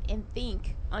meditate and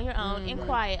think on your own in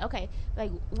quiet. Okay,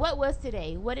 like, what was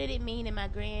today? What did it mean in my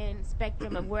grand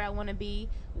spectrum of where I want to be?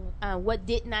 What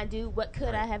didn't I do? What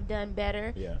could I have done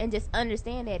better? And just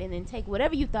understand that, and then take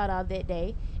whatever you thought of that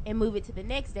day and move it to the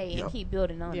next day and keep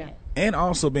building on that. And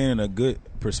also being in a good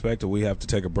perspective, we have to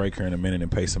take a break here in a minute and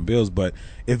pay some bills. But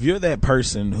if you're that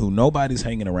person who nobody's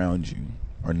hanging around you,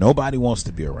 or nobody wants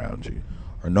to be around you,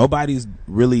 or nobody's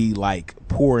really like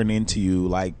pouring into you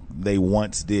like they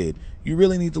once did, you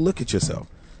really need to look at yourself.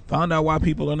 Find out why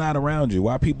people are not around you,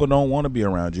 why people don't want to be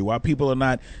around you, why people are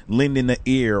not lending the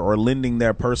ear or lending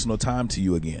their personal time to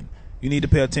you again. You need to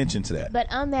pay attention to that.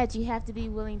 But on that, you have to be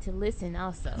willing to listen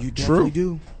also. You definitely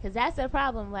do. Because that's the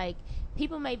problem. Like,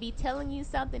 people may be telling you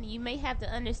something, you may have to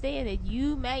understand that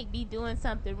you might be doing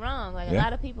something wrong. Like, a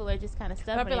lot of people are just kind of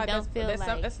stubborn and don't feel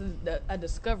like... That's a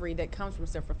discovery that comes from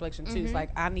self-reflection, too. It's like,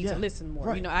 I need to listen more.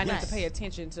 Right. I need to pay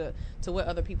attention to what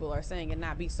other people are saying and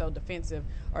not be so defensive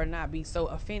or not be so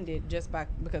offended just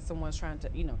because someone's trying to,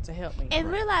 to help me.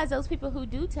 And realize those people who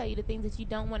do tell you the things that you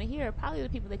don't want to hear are probably the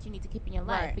people that you need to keep in your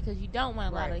life because you don't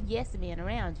want a lot of yes men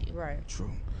around you. Right.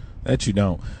 True. That you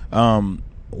don't.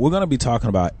 We're going to be talking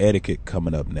about etiquette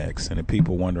coming up next. And if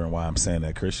people wondering why I'm saying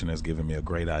that, Christian has given me a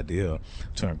great idea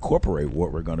to incorporate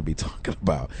what we're going to be talking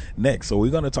about next. So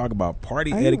we're going to talk about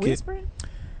party etiquette. You whispering?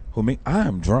 Who, me? I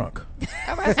am drunk.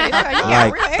 Like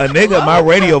a nigga, my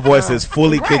radio voice is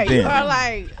fully kicked in. You are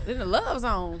like in the love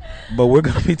zone. But we're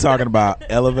going to be talking about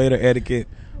elevator etiquette.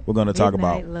 We're going to talk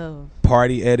about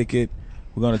party etiquette.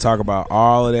 We're going to talk about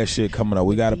all of that shit coming up.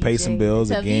 We got to pay some bills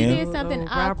so again. If you did something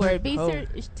awkward, be sure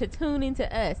to tune into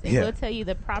us, and we'll tell you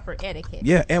the proper etiquette.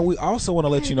 Yeah, and we also want to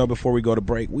let you know before we go to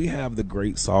break, we have the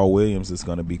great Saul Williams that's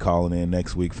going to be calling in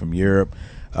next week from Europe.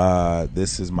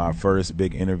 This is my first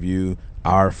big interview,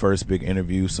 our first big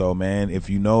interview. So, man, if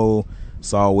you know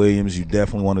Saul Williams, you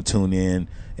definitely want to tune in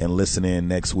and listen in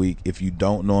next week. If you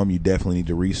don't know him, you definitely need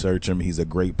to research him. He's a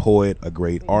great poet, a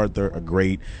great author, a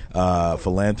great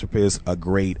philanthropist, a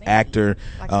great actor.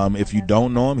 If you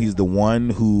don't know him, he's the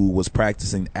one who was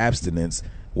practicing abstinence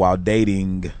while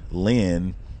dating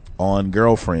Lynn on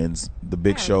Girlfriends, the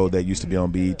big show that used to be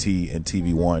on BET and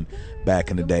TV One back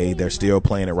in the day. They're still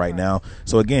playing it right now.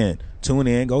 So again, tune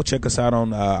in. Go check us out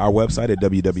on our website at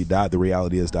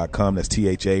www.therealityis.com. That's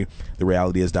THA,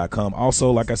 therealityis.com.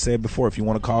 Also, like I said before, if you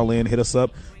want to call in, hit us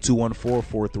up,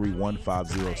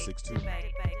 214-431-5062. The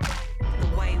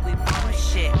way we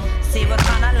bullshit. See, we're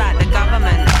kind of like the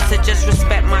government, so just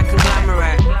respect my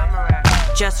conglomerate.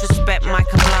 Just respect my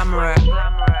conglomerate.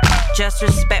 Just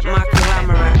respect my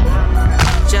conglomerate.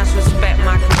 Just respect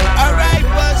my conglomerate. All right,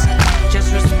 boss.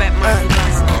 Just respect my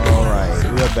conglomerate. All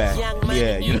right, we're back.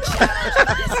 Yeah, you know.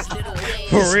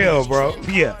 For real, bro.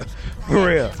 Yeah, for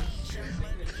real.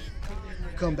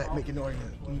 Come back, make it noise.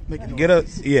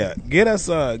 Get us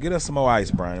some more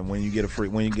ice, Brian. When you get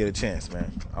a chance,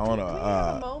 man. I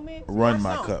wanna run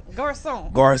my cup. Garçon.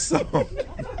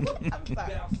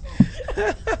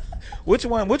 Which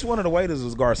one of the waiters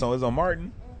was Garçon? Was it on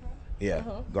Martin? Yeah,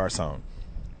 Garçon.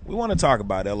 We want to talk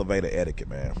about elevator etiquette,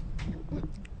 man.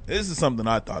 This is something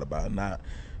I thought about. Not,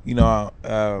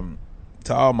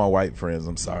 to all my white friends,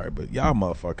 I'm sorry, but y'all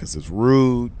motherfuckers is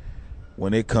rude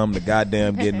when it come to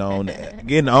goddamn getting on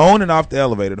and off the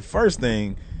elevator. The first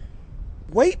thing,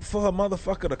 wait for a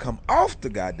motherfucker to come off the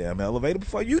goddamn elevator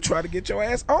before you try to get your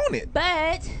ass on it.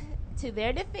 But to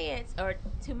their defense, or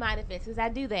to my defense, because I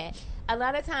do that, a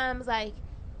lot of times, like,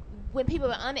 when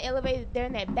people are on the elevator, they're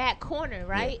in that back corner,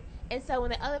 right? Yeah. And so when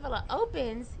the elevator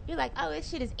opens, you're like, oh, this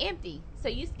shit is empty. So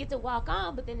you get to walk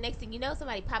on, but then next thing you know,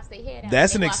 somebody pops their head out.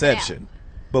 That's an exception.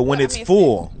 But when it's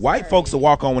full, white folks will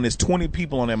walk on when there's 20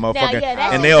 people on that motherfucker,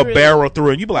 and they'll barrel through,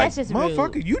 and you be like,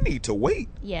 motherfucker, rude. You need to wait.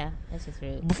 Yeah, that's just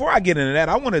rude. Before I get into that,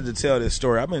 I wanted to tell this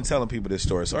story. I've been telling people this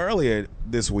story. So earlier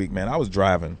this week, man, I was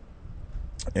driving,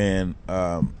 and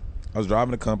I was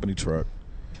driving a company truck,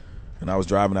 and I was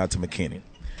driving out to McKinney.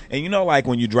 And you know, like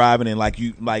when you're driving and like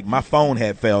my phone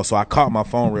had fell, so I caught my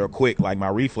phone real quick, like my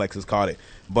reflexes caught it.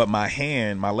 But my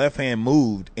left hand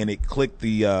moved, and it clicked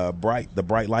the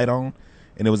bright light on.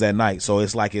 And it was at night, so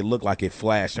it's like it looked like it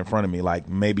flashed in front of me. Like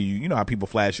maybe you know how people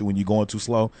flash you when you're going too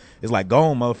slow. It's like, go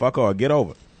on, motherfucker, or get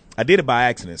over. I did it by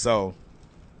accident. So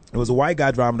it was a white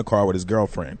guy driving the car with his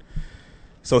girlfriend.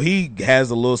 So he has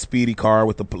a little speedy car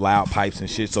with the loud pipes and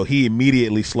shit. So he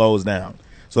immediately slows down.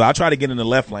 So I try to get in the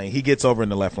left lane. He gets over in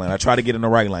the left lane. I try to get in the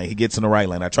right lane. He gets in the right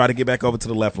lane. I try to get back over to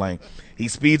the left lane. He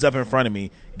speeds up in front of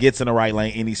me, gets in the right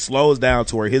lane, and he slows down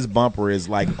to where his bumper is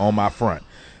like on my front.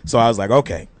 So I was like,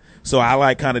 okay. So I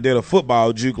like kind of did a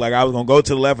football juke, like I was going to go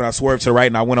to the left and I swerved to the right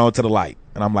and I went on to the light.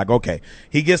 And I'm like, okay.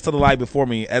 He gets to the light before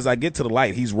me. As I get to the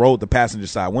light, he's rolled the passenger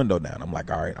side window down. I'm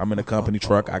like, all right, I'm in a company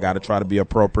truck. I got to try to be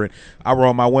appropriate. I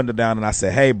roll my window down and I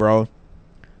said, hey, bro,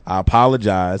 I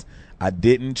apologize. I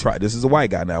didn't try. This is a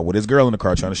white guy now with his girl in the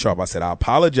car trying to show up. I said, I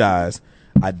apologize.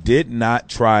 I did not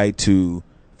try to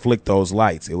flick those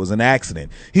lights. It was an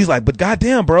accident. He's like, but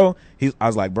goddamn, bro. I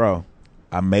was like, bro,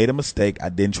 I made a mistake. I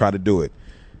didn't try to do it.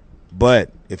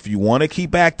 But if you want to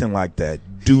keep acting like that,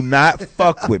 do not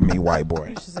fuck with me, white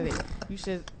boy. You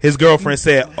should. His girlfriend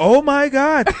said, oh, my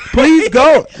God, please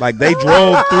go. Like, they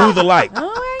drove through the light. Oh,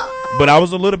 my God. But I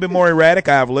was a little bit more erratic.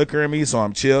 I have liquor in me, so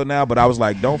I'm chill now. But I was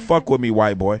like, don't fuck with me,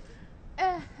 white boy.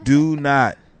 Do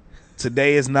not.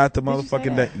 Today is not the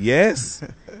motherfucking day. Yes.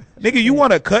 Nigga, you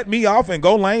want to cut me off and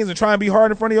go lanes and try and be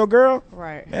hard in front of your girl?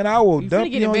 Right. And I will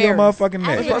dump you on your motherfucking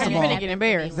neck. First of all, get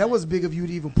embarrassed. That was big of you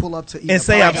to even pull up to even and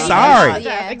say I'm sorry.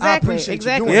 Yeah, exactly. I appreciate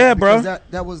you doing yeah, that bro.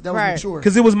 That was mature.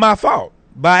 Because it was my fault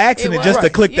by accident just to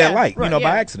click that light, right,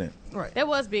 by accident. Right. That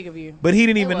was big of you. But he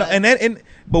didn't even know.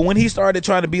 But when he started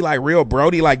trying to be like real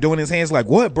Brody, like doing his hands like,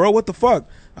 what, bro? What the fuck?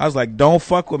 I was like, don't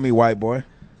fuck with me, white boy.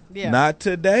 Yeah. Not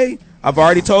today. I've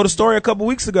already told a story a couple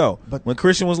weeks ago when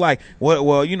Christian was like,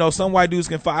 well, you know, some white dudes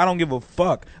can fight. I don't give a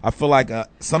fuck. I feel like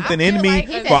something in me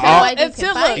for all. And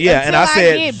I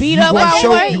said, get beat up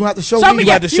you have to show me. You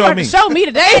got to show me. Show me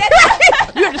today.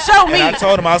 You have to show me. And I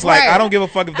told him, I was like, I don't give a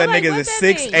fuck if that nigga is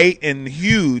 6'8" and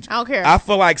huge. I don't care. I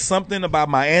feel like something about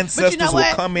my ancestors will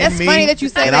come in me. Funny that you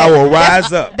say and that. I will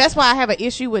rise up. That's why I have an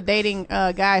issue with dating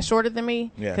guys shorter than me.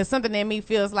 Because something in me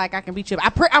feels like I can beat you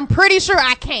up. I'm pretty sure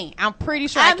I can't. I'm pretty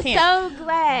sure I can't. I'm so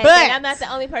glad. But I'm not the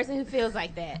only person who feels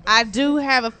like that. I do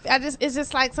have it's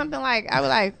just like something like I was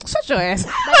like, shut your ass.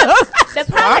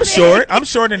 I'm short. I'm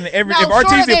shorter than every. No,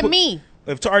 shorter than me.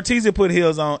 If Artesia put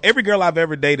heels on, every girl I've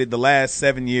ever dated the last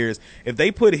 7 years, if they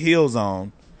put heels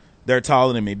on, they're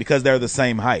taller than me because they're the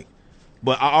same height.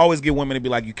 But I always get women to be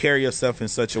like, you carry yourself in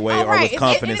such a way or with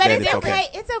confidence that it's okay.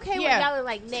 It's okay when y'all are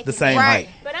like neck the same height.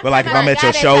 But like if I'm at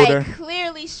your shoulder. Like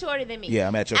clearly shorter than me. Yeah,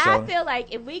 I'm at your shoulder. I feel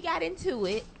like if we got into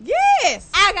it, yes,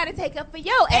 I got to take up for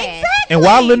your ass. Exactly. And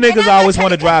why little niggas always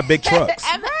want to drive big trucks?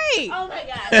 Right. Oh, my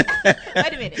God.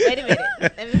 Wait a minute.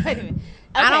 Okay.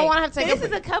 I don't want to have to take This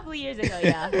is a couple of years ago,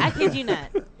 y'all. I kid you not.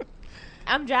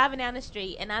 I'm driving down the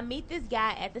street, and I meet this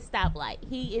guy at the stoplight.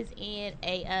 He is in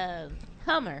a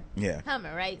Hummer. Yeah.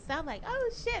 Hummer, right? So I'm like, oh,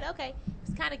 shit, okay.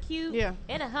 It's kind of cute. Yeah.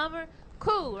 In a Hummer.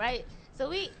 Cool, right? So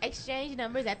we exchange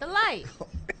numbers at the light.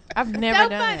 I've never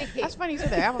done that. That's funny you said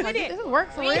that. I was like, this doesn't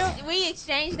work for real. We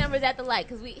exchange numbers at the light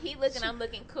because he looking, I'm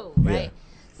looking cool, right? Yeah.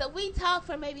 So we talked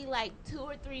for maybe like 2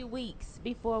 or 3 weeks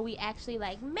before we actually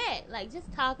like met, like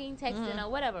just talking, texting, or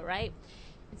whatever, right?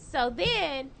 So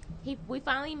then we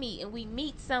finally meet, and we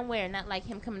meet somewhere, not like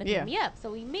him coming to pick me up.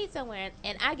 So we meet somewhere,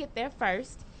 and I get there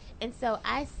first. And so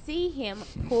I see him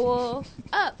pull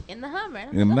up in the Hummer.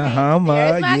 In the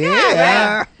Hummer,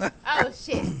 guy, right? Oh,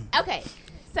 shit. Okay.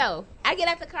 So I get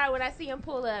out the car. When I see him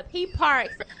pull up, he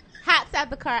parks, hops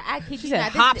out the car. I kid you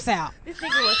not. Hops out. This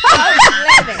nigga was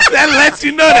 4'11". That lets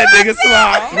you know that nigga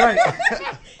small. Right.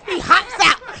 He hops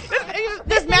out.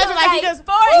 This magic like he just 4'11".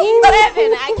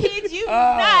 I kid you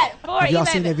not. 4'11". Y'all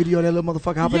seen that video of that little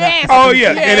motherfucker hopping out? Oh,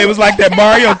 yeah. And it was like that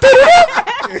Mario.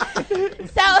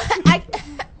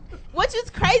 Which is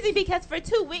crazy because for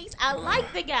 2 weeks I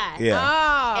liked the guy.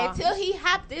 Yeah. Until he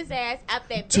hopped his ass out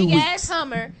that big ass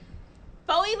Hummer,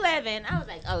 4'11". I was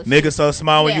like, oh, shit. Niggas so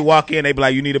small when Yeah. you walk in, they be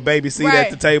like, you need a baby seat Right.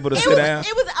 at the table to sit down.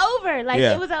 It was over. Like,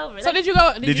 Yeah. it was over. So Like, did you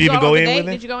go? Did you even go in with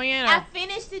it? Did you go in? Or? I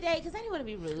finished today because I didn't want to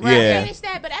be rude. Yeah. I finished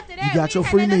that, but after that, You got we your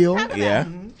had free nothing meal. to talk Yeah.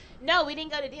 about. No, we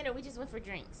didn't go to dinner. We just went for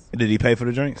drinks. Did he pay for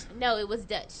the drinks? No, it was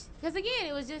Dutch. Because again,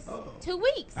 it was just 2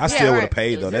 weeks. I still would have right.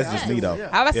 paid It though. was That's just just me though. Yeah.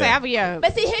 I would say, Yeah. yeah.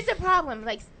 But see, here's the problem.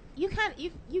 Like, you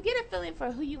get a feeling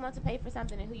for who you want to pay for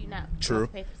something and who you not. True, want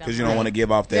to pay for because something. you don't want to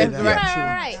give off that. Yeah, Right, true.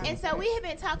 right. And so we had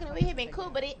been talking and we had been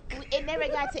cool, but it never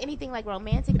got to anything like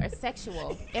romantic or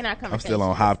sexual in our conversation. I'm still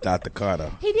on hopped out the car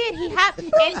though. He did. He hopped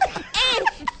and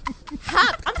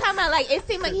hopped. I'm talking about like it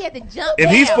seemed like he had to jump. If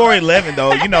he's down. 4'11",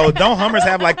 though, you know, don't Hummers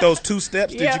have like those 2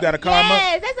 steps that you got to climb up?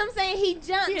 Yes, that's what I'm saying. He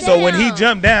jumped down. So when he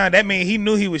jumped down, that means he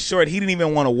knew he was short. He didn't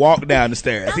even want to walk down the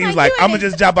stairs. I'm He was like, like, you I'm going in to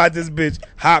just jump out this bitch,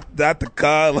 hopped out the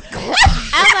car. Like,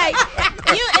 I'm like,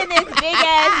 you in this big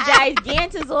ass,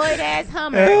 gigantozoid ass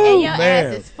Hummer, Oh, and your man.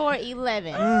 ass is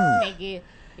 4'11", nigga.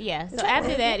 Yeah. So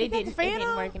after that, it didn't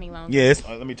work any longer. yeah,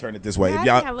 let me turn it this way. If I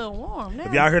y'all, got a little warm now.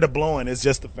 if y'all hear the blowing, it's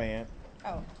just the fan.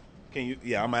 Oh. Can you?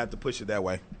 Yeah, I'm going to have to push it that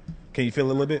way. Can you feel it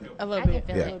a little bit? A I little can bit.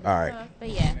 feel Yeah, it. all right. But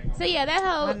yeah. So yeah, that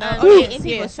whole I know. getting people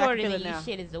Yes, I shorter can than feel you it now.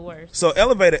 shit is the worst. So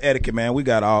elevator etiquette, man. We've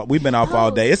been off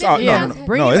all day. It's all Yeah. no.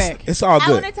 Bring it It's back. all I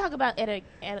want good. to talk about elevator.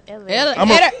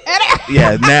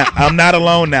 Yeah, now I'm not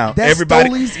alone now. That Everybody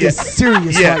Stolies is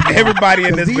serious Yeah, right now. everybody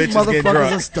in 'Cause this these bitch is getting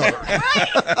motherfuckers drunk.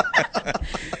 are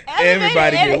stuck.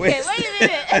 Everybody get Wait wet.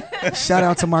 a minute. Shout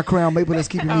out to my Crown Maple that's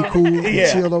keeping me cool and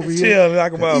Yeah, chill over here. chill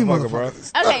like a These motherfucker, bro.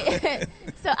 motherfuckers. Okay,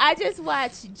 so I just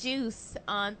watched Juice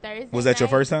on Thursday. Was that your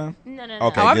night. first time? No.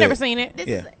 Okay, Oh, I've good. never seen it.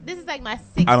 This is like my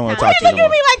 6th I don't want to time. talk to you no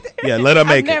more. Yeah, let her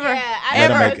make it. never- Yeah, I Let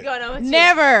don't her know make what's it. going on with you.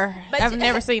 Never. But I've you-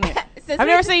 never seen it. So I've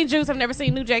never since- seen Juice. I've never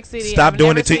seen New Jack City. Stop I've doing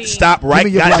never it to seen- stop right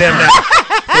Give me your goddamn now.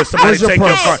 black For somebody Where's your take your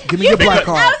purse? card. Give me your black I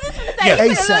card. was just gonna say, Yeah.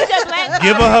 you finna lose your black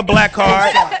Give card. her her black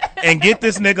card and get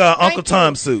this nigga an Uncle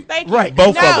Tom suit. Thank you. Right.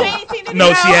 Both No. of You them. ain't seen the No,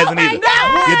 video? she hasn't Oh my either.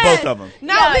 God. Get both of them.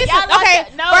 No, No, listen. y'all lost Okay,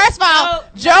 it. No, first of all, no,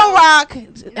 Joe Rock, I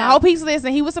No. hope he's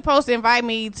listening. He was supposed to invite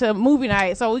me to movie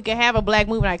night so we could have a black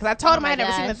movie night because I told Oh him I my had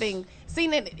never seen the gosh. thing.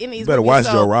 Seen it in these. Better movies, watch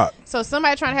so, Joe Rock. So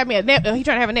somebody trying to have me he trying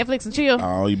to have a Netflix and chill.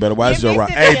 Oh, you better watch You're Joe Rock.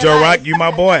 mixing Hey, up Joe your Rock, life. you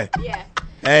my boy. Yeah.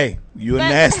 Hey, you a But-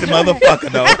 nasty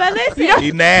motherfucker, though. But listen.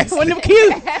 He nasty. When them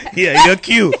cute. Yeah, you're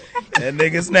cute. That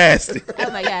nigga's nasty. Oh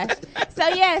my gosh. So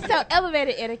yeah, so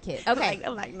elevator etiquette. Okay. I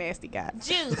like nasty guys.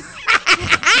 Juice.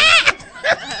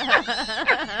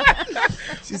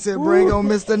 She said, bring on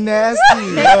Mr. Nasty.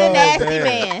 Mr. Nasty damn.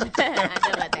 Man. I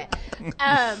know about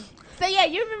that. So yeah,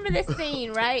 you remember the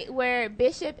scene, right, where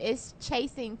Bishop is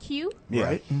chasing Q, Yeah.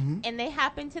 Right? Mm-hmm. and they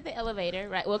hop into the elevator,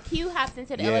 right? Well, Q hops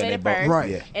into the Yeah, elevator they both- first, Right.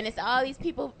 Yeah. and it's all these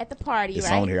people at the party, It's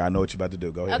right? on here. I know what you're about to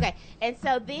do. Go ahead. Okay, and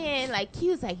so then like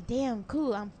Q's like, damn,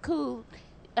 cool, I'm cool.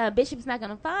 Bishop's not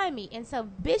gonna find me, and so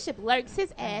Bishop lurks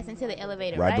his ass into the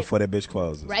elevator, Right right? before that bitch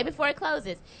closes. Right before it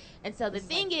closes. And so the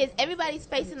thing is, everybody's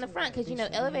facing the front because you know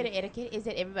elevator etiquette is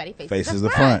that everybody Faces the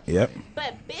front. Yep.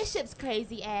 But Bishop's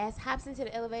crazy ass hops into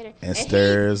the elevator And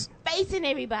stares. he's facing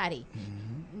everybody.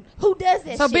 Who does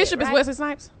that? So shit, Bishop is right? Wesley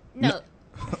Snipes. No,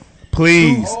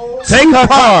 Please take her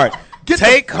card.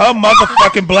 Take her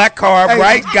motherfucking black card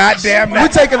right goddamn now. We're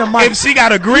taking a mic. If she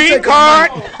got a green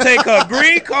card, take her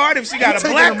green card. If she got a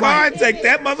taking black a mic. card, take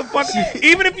that motherfucker.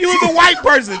 Even if you was a white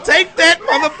person, take that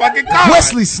motherfucking card.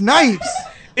 Wesley Snipes.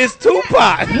 It's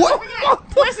Tupac. What?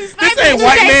 Wesley Snipes This ain't is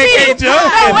white New man Jack can't City.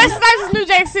 jump. No, Wesley Snipes is New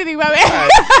Jack City, my man.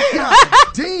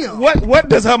 Damn. What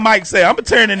does her mic say? I'm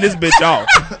turning this bitch off.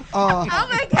 oh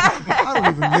my god, I don't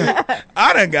even know.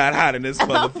 I done got hot in this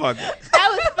motherfucker. that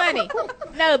was funny.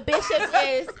 No, Bishop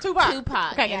is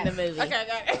Tupac Okay, in got the it. movie, Okay,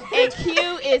 got it. and Q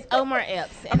is Omar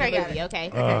Epps in the got movie. it. Okay,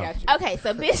 got you. okay.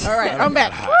 So Bishop. All right, I'm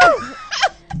back.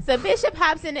 So Bishop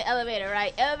hops in the elevator,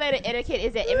 right? Elevator etiquette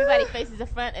is that everybody faces the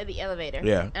front of the elevator.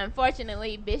 Yeah.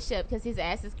 Unfortunately, Bishop, because his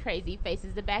ass is crazy,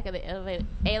 faces the back of the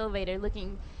elevator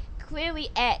looking clearly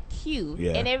at Q.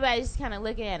 Yeah. And everybody's just kind of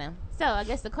looking at him. So I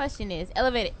guess the question is,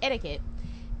 elevator etiquette.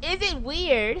 Is it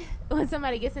weird when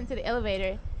somebody gets into the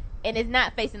elevator and is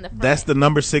not facing the front? That's the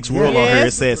number 6 rule on here. It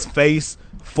Yes. says face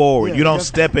forward. Yeah, you don't that's-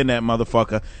 step in that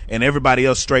motherfucker and everybody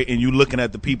else straight and you looking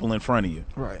at the people in front of you.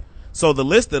 Right. So the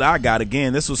list that I got,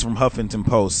 again, this was from Huffington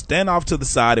Post. Stand off to the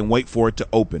side and wait for it to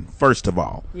open, first of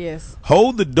all. Yes.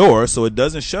 Hold the door so it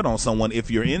doesn't shut on someone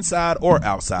if you're inside or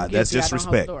outside. That's Guilty, I don't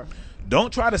hold disrespect. the door.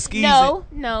 Don't try to skeeze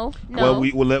No. Well,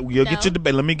 you'll get No. your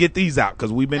debate. Let me get these out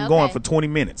because we've been going Okay. for 20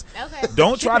 minutes. Okay.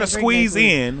 Don't She try to can't drink squeeze next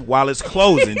week. in while it's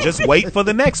closing. Just wait for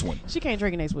the next one. She can't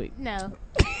drink it next week. No.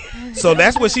 So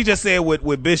that's what she just said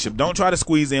with Bishop. Don't try to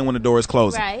squeeze in when the door is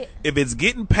closing. Right. If it's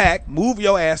getting packed, move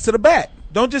your ass to the back.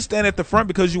 Don't just stand at the front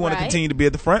because you want to continue to be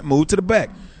at the front. Move to the back.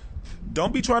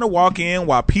 Don't be trying to walk in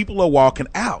while people are walking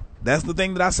out. That's the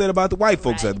thing that I said about the white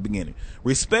folks at the beginning.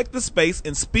 Respect the space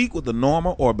and speak with a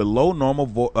normal or below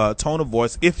normal tone of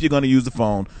voice if you're going to use the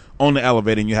phone on the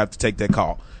elevator and you have to take that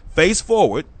call. Face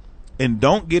forward. And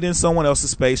don't get in someone else's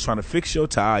space trying to fix your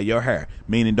tie or your hair.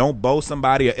 Meaning don't bow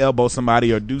somebody or elbow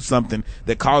somebody or do something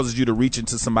that causes you to reach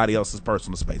into somebody else's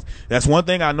personal space. That's one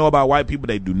thing I know about white people.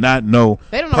 They do not know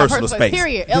personal space.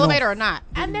 Period. Elevator or not.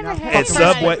 I've never had At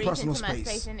Subway. Personal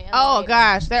space. Oh,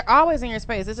 gosh. They're always in your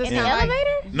space. It's just In the not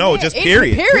elevator? No, just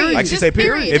period. Like she Just said,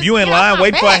 period. period. If you Just in get off line my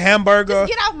waiting for a back. hamburger,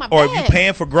 Just get off my or if you back.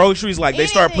 paying for groceries, like they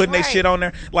start putting their Anything, shit on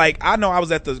there. Like I know I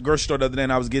was at the grocery store the other day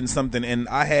and I was getting something and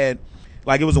I had,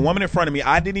 like it was a woman in front of me.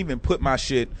 I didn't even put my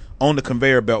shit on the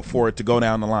conveyor belt for it to go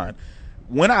down the line.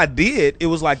 When I did, it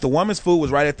was like the woman's food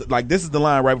was right at the, like this is the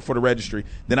line right before the registry.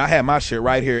 Then I had my shit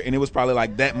right here and it was probably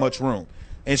like that much room.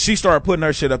 And she started putting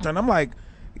her shit up there and I'm like,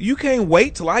 you can't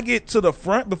wait till I get to the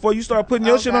front before you start putting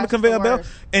your shit on the conveyor belt.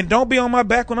 And don't be on my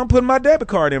back when I'm putting my debit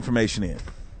card information in.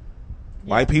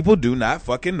 White people do not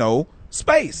fucking know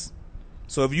space.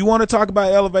 So if you want to talk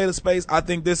about elevator space, I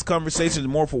think this conversation is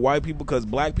more for white people because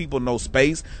black people know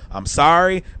space. I'm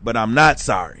sorry, but I'm not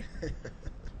sorry.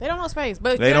 They don't know space.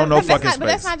 But They don't know that's fucking not, But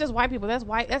that's space. not just white people. That's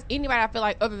white. That's anybody I feel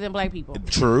like other than black people.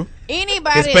 True.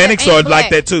 Anybody Hispanics that are ain't like black,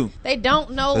 that too. They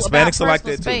don't know Hispanics about are like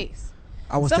personal that too. space.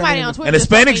 I was Somebody telling on you- Twitter And just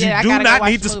told me Hispanics, that I you do gotta go not watch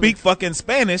need the to movie. speak fucking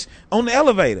Spanish on the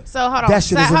elevator. So hold on. That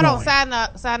shit is Hold on.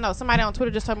 annoying. Side note. Somebody on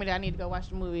Twitter just told me that I need to go watch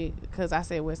the movie because I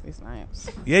said Wesley Snipes.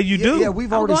 Yeah, you do. Yeah,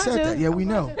 we've I'm already going said to. that. Yeah, we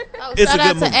know. Oh, It's shout a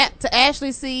out good movie. to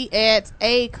Ashley C at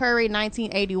A Curry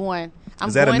 1981. I'm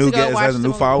Is that a going new to go Is watch that a the new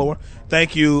movie. follower?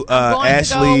 Thank you, I'm going to go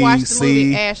Ashley watch the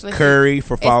movie, C. Ashley C. Curry,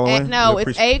 for following. No, We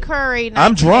it's appreciate- A Curry.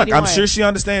 I'm drunk. I'm 1981. sure she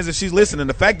understands that she's listening.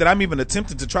 The fact that I'm even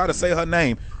attempting to try to say her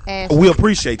name, Ashley. we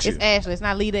appreciate you. It's Ashley. It's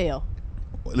not Lee Dale.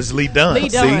 It's Lee Dunn. Lee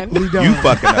See? Dunn. Lee Dunn. You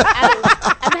fucking up.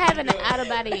 I'm having an out of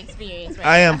body experience right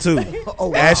I am too. Oh,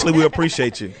 wow. Ashley, we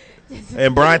appreciate you.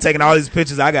 And Brian taking all these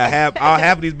pictures. I got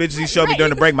half of these bitches he showed me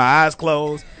during the break. My eyes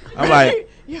closed. I'm like,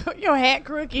 Your hat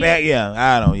crooked.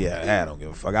 I don't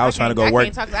give a fuck. I was trying to go work.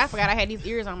 I forgot I had these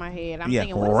ears on my head. I'm Yeah.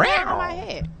 thinking, what's that on my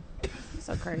head?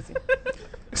 So crazy.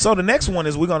 So the next one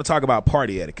is we're going to talk about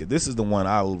party etiquette. This is the one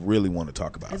I really want to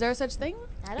talk about. Is there such thing?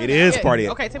 It is party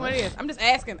etiquette. Okay, tell me what it is. I'm just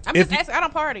asking. If- I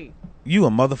don't party. You a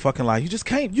motherfucking lie. You just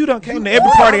came. You done came to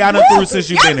every party I done through since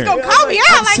you've been Y'all here. just gonna call me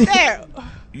out like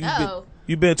that?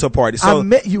 You've been to a party. So I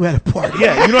met you at a party.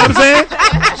 yeah, you know what I'm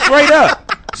saying?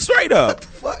 Straight up.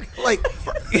 Fuck, like,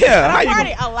 Yeah, how I you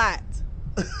party gonna- a lot.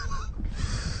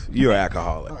 You're an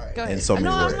alcoholic Go ahead. in so many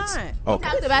No, I'm words. not. Okay.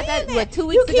 Talked about that, what, 2 You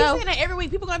weeks keep ago? saying that every week.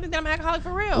 People gonna think that I'm an alcoholic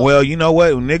for real. Well, you know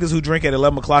what? Niggas who drink at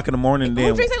 11 o'clock in the morning, Who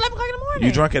then drinks at 11 o'clock in the morning?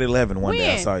 you drunk at 11 one day.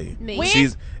 I When? saw you. Me.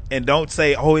 When? And don't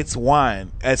say, oh, it's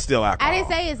wine. That's still alcohol. I didn't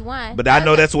say it's wine. But I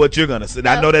know that's what you're gonna say.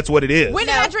 I know that's what it is. When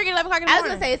did I drink at 11 o'clock in the I was morning?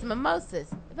 going to say it's mimosas.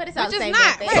 But it's all Which the is same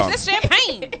not. thing. Wait, that's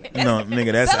champagne. No,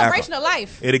 nigga, that's Celebration alcohol. of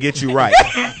life. It'll get you right.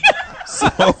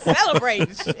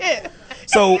 Celebrate. Shit.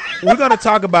 So we're gonna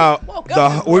talk about Woke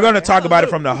up this we're gonna morning. talk about it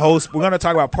from the host. We're gonna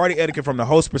talk about party etiquette from the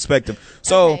host perspective.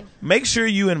 So Okay. make sure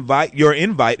your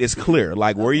invite is clear,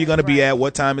 like where you're gonna be at,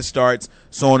 what time it starts,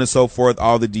 so on and so forth,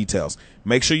 all the details.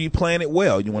 Make sure you plan it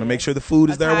well. You want to make sure the food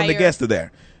is there when the Attire. guests are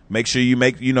there. Make sure you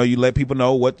you let people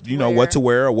know what what to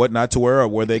wear or what not to wear or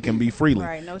where they can be freely.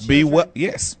 Right, no be children. what?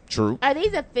 Yes, true. Are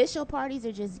these official parties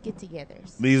or just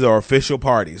get-togethers? These are official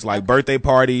parties, like birthday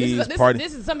parties,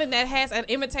 This is something that has an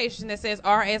invitation that says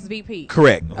RSVP.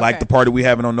 Correct. Like Okay. the party we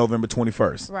having on November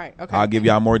 21st. Right, okay. I'll give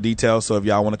y'all more details. So if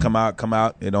y'all want to come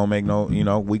out. It don't make no,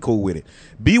 we cool with it.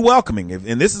 Be welcoming.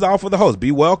 And this is all for the host.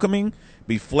 Be welcoming.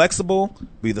 Be flexible.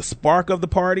 Be the spark of the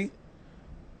party.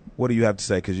 What do you have to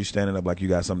say? Because you're standing up like you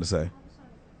got something to say.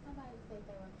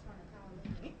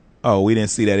 Oh, we didn't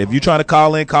see that. If you're trying to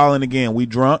call in again. We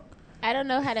drunk. I don't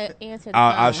know how to answer the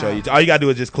I'll phone. show you. All you got to do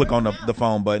is just click on the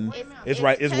phone button. It's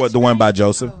right. It's what touch the one by base.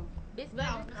 Joseph. This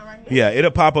button? Yeah,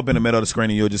 it'll pop up in the middle of the screen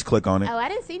and you'll just click on it. Oh, I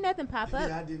didn't see nothing pop up.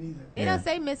 I didn't either. It don't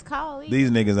say missed call. either. These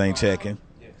niggas ain't checking.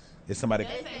 It's somebody.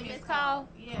 It say missed call.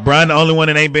 Brian, the only one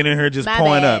that ain't been in here just My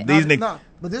pulling bad. up. These No, niggas. no,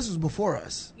 but this was before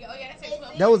us. Oh, yeah,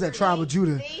 That was at Tribe of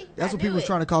Judah. See? That's I what knew people was it.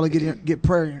 trying to call it, get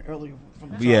prayer in earlier. From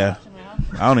the Yeah.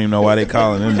 I don't even know why they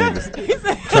calling them niggas.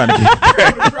 Trying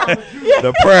to get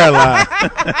the prayer line.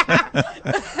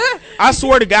 I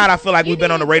swear to God, I feel like we've been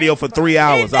on the radio for 3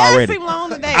 hours already.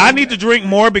 I need to drink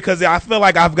more because I feel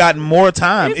like I've gotten more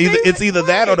time. It's either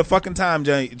that or the fucking time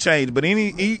change. But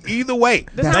either way,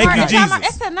 thank you, Jesus.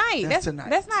 That's tonight.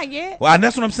 That's not yet. Well,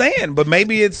 that's what I'm saying. But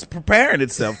maybe it's preparing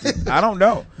itself. I don't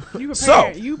know. You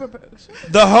prepare.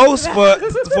 The host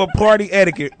for party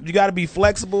etiquette, you got to be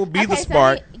flexible, be the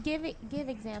spark. Give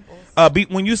examples.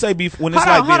 When you say when it's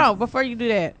hold on. Before you do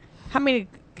that, how many?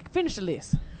 Finish the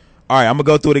list. All right, I'm gonna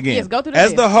go through it again. Yes, go through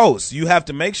As the host, you have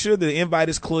to make sure the invite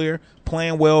is clear,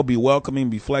 plan well, be welcoming,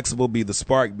 be flexible, be the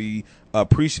spark, be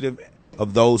appreciative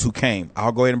of those who came.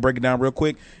 I'll go ahead and break it down real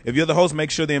quick. If you're the host,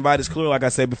 make sure the invite is clear. Like I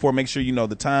said before, make sure you know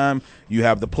the time, you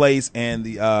have the place, and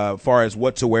the far as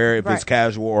what to wear, if it's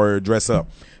casual or dress up.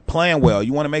 Plan well.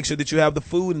 You want to make sure that you have the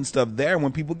food and stuff there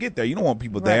when people get there. You don't want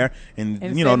people there and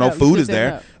no food is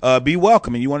there. Be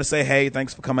welcoming. You want to say, hey,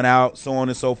 thanks for coming out, so on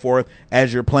and so forth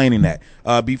as you're planning that.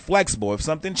 Be flexible. If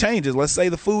something changes, let's say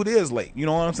the food is late. You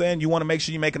know what I'm saying? You want to make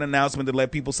sure you make an announcement to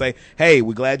let people say, hey,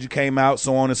 we're glad you came out,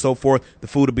 so on and so forth. The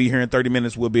food will be here in 30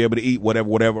 minutes. We'll be able to eat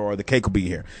whatever, or the cake will be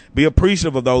here. Be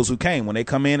appreciative of those who came. When they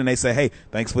come in and they say, hey,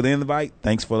 thanks for the invite.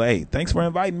 Thanks for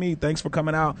inviting me. Thanks for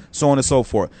coming out, so on and so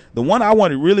forth. The one I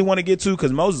really want to get to,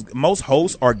 because most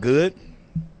hosts are good,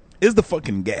 is the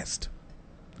fucking guest.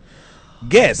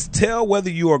 Guests, tell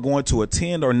whether you are going to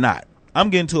attend or not.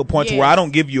 I'm getting to a point to where I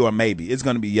don't give you a maybe. It's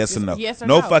going to be yes or no. Yes or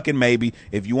no fucking maybe.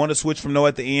 If you want to switch from no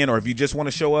at the end, or if you just want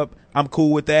to show up, I'm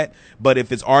cool with that. But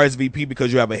if it's RSVP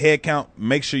because you have a head count,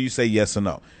 make sure you say yes or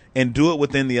no. And do it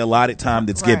within the allotted time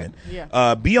that's given.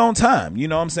 Yeah. Be on time. You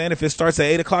know what I'm saying? If it starts at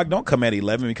 8 o'clock, don't come at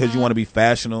 11 because you want to be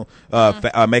fashionable,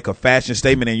 make a fashion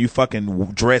statement, and you fucking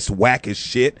dress whack as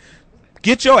shit.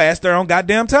 Get your ass there on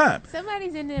goddamn time.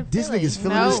 Somebody's in there. This nigga's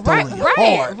feeling this story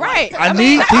hard. Right. I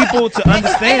need people to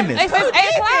understand this.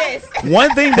 One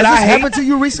thing that I hate. Happened to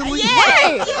you recently?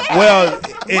 Yeah. Well,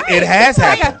 it has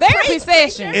happened. Like a therapy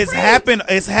session. It's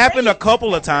happened a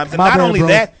couple of times, and My not bad, only bro.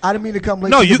 that. I didn't mean to come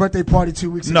late to your birthday party 2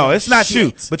 weeks ago. No, it's not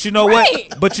you. But you know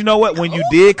what? But you know what? When you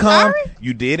did come,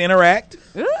 you did interact.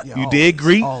 You did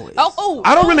greet. I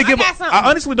don't really I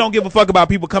honestly don't give a fuck about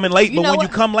people coming late, but when you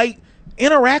come late,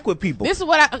 interact with people. This is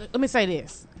what let me say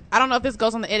this. I don't know if this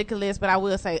goes on the etiquette list, but I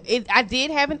will say I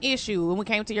did have an issue when we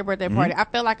came to your birthday party. I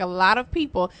felt like a lot of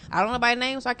people, I don't know nobody's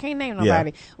name, so I can't name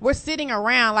nobody. We're sitting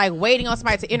around like waiting on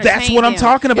somebody to entertain. That's what I'm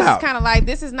talking about. It's kind of like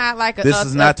this is not like a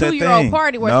 2-year-old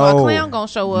party where a clown gonna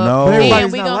show up. No,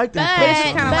 everybody's not like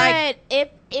that. But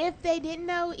if they didn't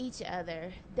know each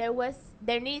other,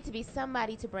 there needed to be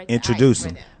somebody to break introduce the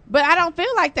ice them. for them. But I don't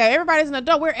feel like that. Everybody's an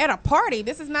adult. We're at a party.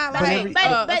 This is not like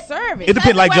a service. It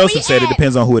depends, like Joseph said, it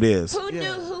depends on who it is. Who knew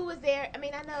who was there? I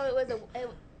mean, I know it was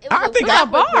a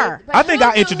bar. I think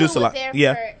I introduced a lot.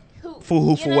 Yeah. For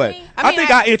what? I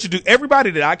think I introduced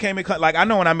everybody that I came in. Like, I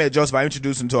know when I met Joseph, I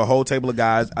introduced him to a whole table of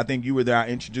guys. I think you were there. I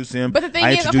introduced him. But the thing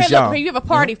is, okay, look, you have a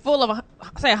party full of,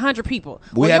 say, 100 people.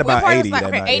 We had about 80 like,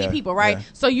 that night, 80 people, right? Yeah.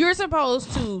 So you're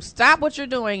supposed to stop what you're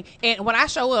doing, and when I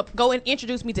show up, go and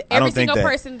introduce me to every single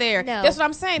person there. No. That's what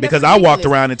I'm saying. Because I walked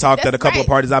around and talked at a couple of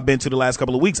parties I've been to the last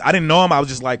couple of weeks. I didn't know him. I was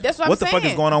just like, what the fuck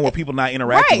is going on with people not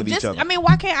interacting with each other? I mean,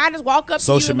 why can't I just walk up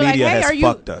Social to you and be media like, hey, has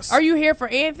fucked us. Are you here for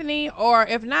Anthony? Or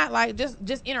if not, like,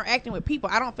 just interacting with people.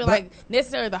 I don't feel like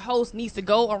necessarily the host needs to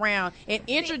go around and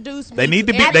introduce me. They need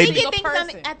to be. I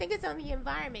think it's on the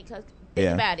environment. Because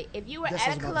think about it. If you were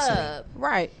at a club,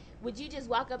 right? Would you just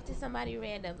walk up to somebody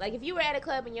random? Like if you were at a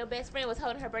club and your best friend was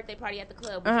holding her birthday party at the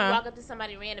club, would you walk up to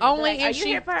somebody random? Only and be like, are you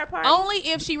here for her party? Only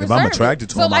if she reserved. If I'm attracted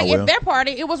to so them, like I will. if their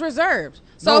party, it was reserved.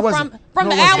 So No, from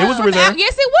the hour, it was reserved.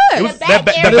 Yes, it was. The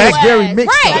back very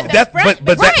mixed. Right.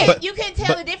 But you can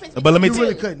tell the difference. But let me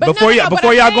really couldn't. before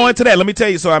y'all go into that, let me tell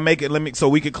you. So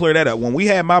we could clear that up. When we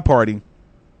had my party,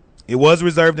 it was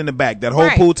reserved in the back. That whole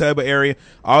pool table area,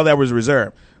 all that was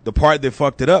reserved. The part that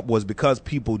fucked it up was because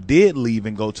people did leave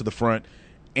and go to the front,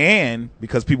 and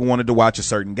because people wanted to watch a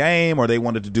certain game or they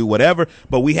wanted to do whatever.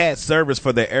 But we had service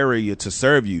for the area to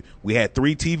serve you. We had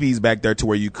 3 TVs back there to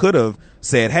where you could have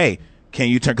said, hey, can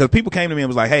you turn? Because people came to me and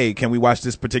was like, hey, can we watch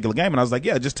this particular game? And I was like,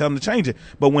 yeah, just tell them to change it.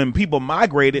 But when people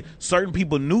migrated, certain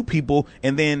people knew people.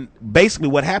 And then basically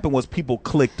what happened was people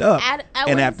clicked up. I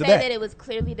wouldn't say that it was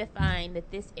clearly defined that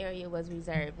this area was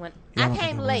reserved. When I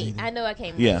came late, I know I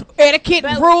came late. Etiquette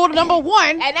rule number 1.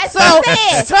 And that's what I'm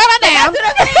saying. Turn it down. That's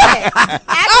what I'm saying.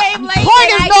 I came late.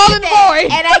 Point is null and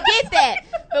void. And I get that.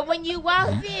 But when you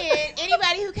walked in,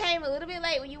 anybody who came a little bit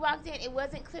late, when you walked in, it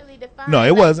wasn't clearly defined. No,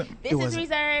 it wasn't. This is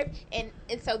reserved, and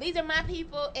and so these are my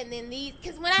people, and then these,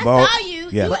 because when I Well, saw you,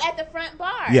 yeah. you were at the front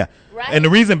bar. Yeah. Right. And the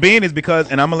reason being is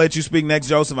because, and I'm going to let you speak next,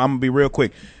 Joseph. I'm going to be real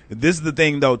quick. This is the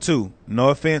thing, though, too. No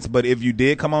offense, but if you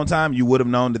did come on time, you would have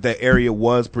known that area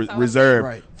was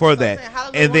reserved for that.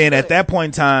 And then at that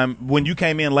point in time, when you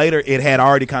came in later, it had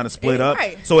already kind of split up.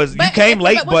 Right. So as you came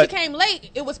late, but once you came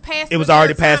late, it was past. It was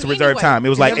already past the reserved time. It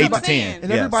was like 8 to 10.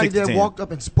 And everybody that walked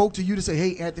up and spoke to you to say,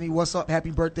 "Hey, Anthony, what's up?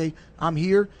 Happy birthday! I'm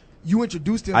here." You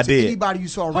introduced them to anybody you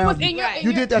saw around you.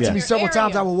 You did that to me several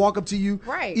times. I would walk up to you,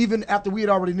 even after we had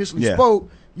already initially spoke.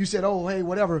 You said, "Oh, hey,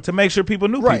 whatever," to make sure people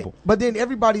knew people. But then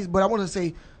But I want to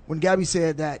say, when Gabby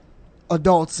said that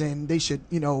adults and they should,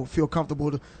 feel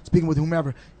comfortable speaking with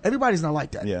whomever. Everybody's not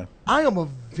like that. Yeah. I am a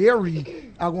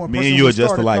very outgoing person. Me and you are just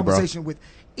start a alike, bro. conversation with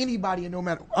anybody, and no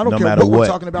matter I don't No care matter what we're what.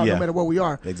 talking about, Yeah. no matter where we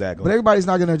are. Exactly. But everybody's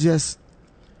not gonna just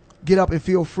get up and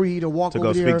feel free to walk To over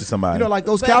go there. speak to somebody. Like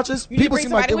those But couches. You need to People bring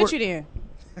seem like somebody they with were. you then.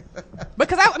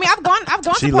 Because I've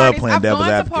gone She to love parties. playing I've devil's gone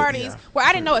to advocate. parties where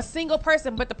I didn't know a single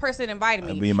person, but the person invited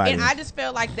me, Be invited and me. I just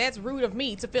felt like that's rude of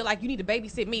me to feel like you need to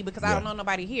babysit me because I don't know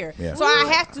nobody here. Yeah. So I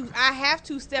have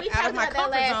to step We out talked of my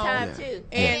about that comfort last zone. time too,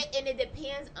 And and it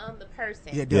depends on the person.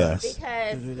 Yeah, it does. Yes.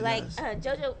 Because It really like does.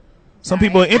 JoJo. Some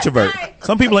people are introverted.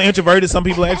 Some people are introverted. Some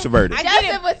people are extroverted.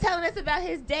 Joseph was telling us about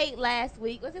his date last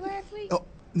week. Was it last week? Oh,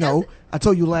 no, I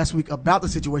told you last week about the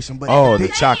situation, but Oh, they-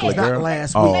 the chocolate not girl.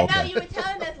 last Oh, week. But no, okay. you were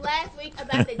telling us last week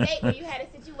about the date where you had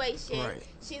a situation. Right.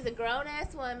 She's a grown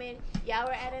ass woman. Y'all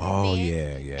were at an Oh,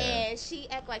 event. yeah. And she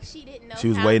acted like she didn't know. She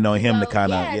was how waiting on him to go- kinda-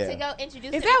 yeah, yeah. to go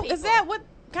introduce. Is to that the is that what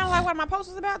kind of like what my post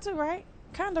was about too? Right?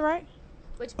 Kind of right.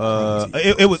 Which It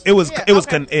was okay. it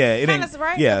Kinda didn't,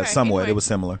 right? yeah, Okay, somewhat. anyway. It was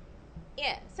similar.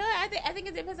 Yeah, so I think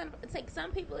it depends on. It's like some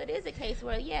people, it is a case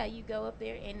where you go up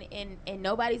there and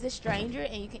nobody's a stranger,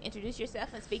 and you can introduce yourself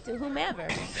and speak to whomever.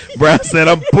 Brad said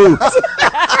I'm pooped.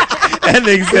 That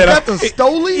nigga said Is that the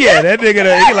Stoli? Yeah, that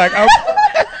nigga. He like I'm.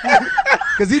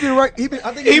 Because he been working.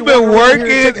 I think He been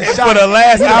working for the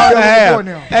last hour and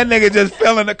a half. That nigga just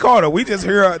fell in the corner. We just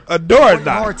hear a door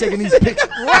knock. Taking these pictures.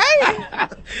 Right.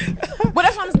 Well,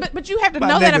 that's what but you have to My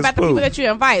know that niggas about the people poop. that you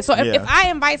invite. So Yeah. if I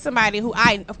invite somebody who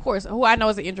I know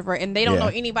is an introvert and they don't Yeah. know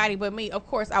anybody but me, of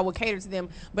course I will cater to them.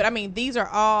 But I mean, these are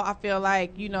all I feel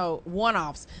like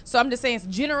one-offs. So I'm just saying,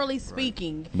 generally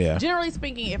speaking, Yeah.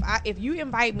 if you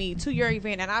invite me to your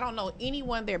event and I don't know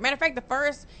anyone there. Matter of fact, the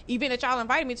first event that y'all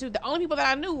invited me to, the only people that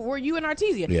I knew were you and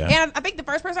Artesia. Yeah. And I think the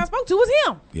first person I spoke to was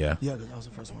him. Yeah. Yeah, that was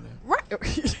the first one. Right.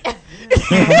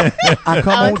 I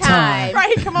come on time.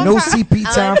 Right, come on No time. CP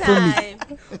time for me.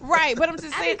 Right, but I'm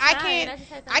just saying I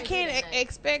I can't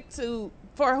expect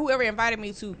for whoever invited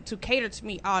me to cater to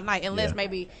me all night unless Yeah.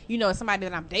 maybe it's somebody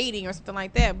that I'm dating or something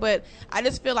like that. But I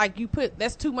just feel like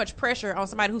that's too much pressure on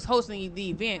somebody who's hosting the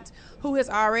event who has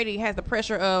the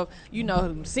pressure of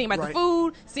seeing about the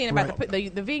food, seeing about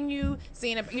the venue,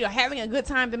 seeing having a good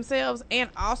time themselves, and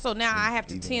also now I have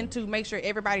to tend to make sure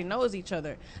everybody knows each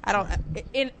other. I don't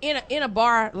in a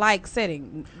bar like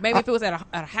setting. Maybe if it was at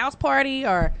a house party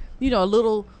or a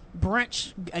little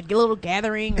brunch, a little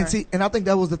gathering. And I think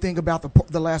that was the thing about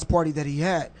the last party that he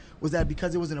had, was that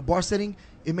because it was in a bar setting,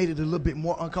 it made it a little bit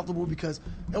more uncomfortable because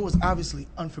there was obviously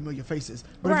unfamiliar faces.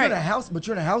 But if you're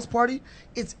in a house party,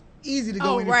 it's easy to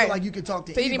go in and feel like you can talk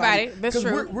to anybody. That's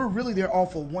true. We're really there all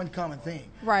for one common thing.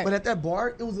 Right. But at that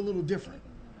bar, it was a little different.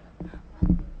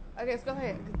 I guess go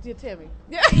ahead. You tell me.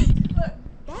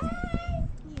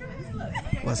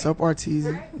 What's up,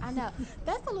 Artesia? I know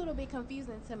that's a little bit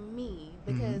confusing to me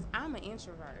because I'm an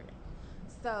introvert.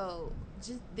 So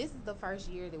this is the first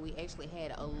year that we actually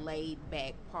had a laid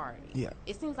back party. Yeah.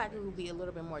 It seems like it would be a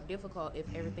little bit more difficult if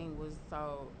everything was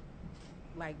so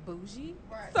like bougie,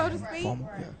 so to speak. Formal,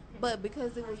 yeah. But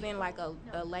because it was in like a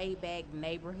laid back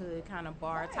neighborhood kind of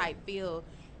bar type feel,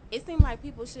 it seemed like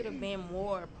people should have been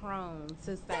more prone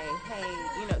to say,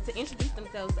 hey, to introduce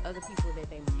themselves to other people that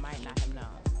they might not have known.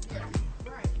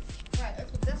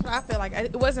 That's what I feel like.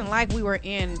 It wasn't like we were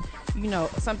in,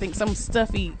 some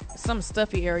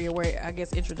stuffy area where I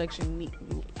guess introduction.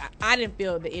 I didn't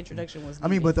feel the introduction was needed. I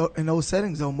mean, but in those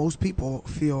settings, though, most people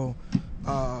feel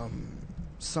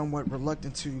somewhat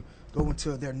reluctant to go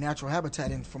into their natural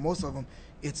habitat, and for most of them,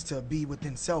 it's to be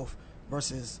within self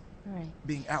versus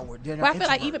being outward. They're But I not feel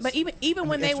like introverts. even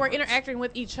when they were extroverts. interacting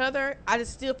with each other, I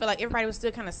just still feel like everybody was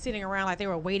still kind of sitting around like they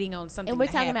were waiting on something. And we're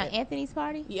to talking happen. about Anthony's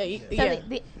party? Yeah.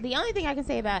 So the only thing I can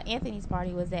say about Anthony's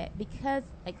party was that because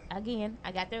like, again,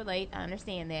 I got there late. I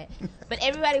understand that. But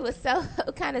everybody was so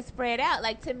kind of spread out.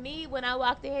 Like, to me, when I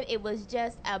walked in, it was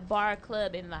just a bar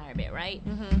club environment, right?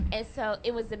 And so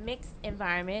it was a mixed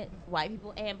environment, white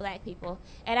people and black people.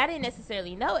 And I didn't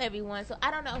necessarily know everyone, so I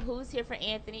don't know who's here for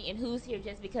Anthony and who's here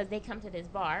just because they come to this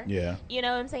bar. Yeah. You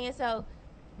know what I'm saying? So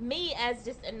me, as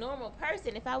just a normal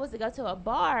person, if I was to go to a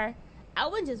bar, I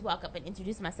wouldn't just walk up and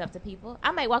introduce myself to people.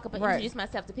 I might walk up and introduce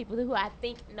myself to people who I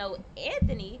think know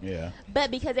Anthony. Yeah.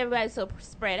 But because everybody's so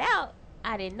spread out,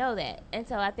 I didn't know that. And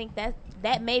so I think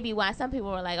that may be why some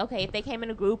people were like, okay, if they came in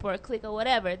a group or a clique or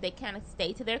whatever, they kind of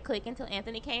stayed to their clique until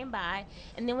Anthony came by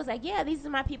and then was like, yeah, these are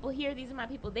my people here, these are my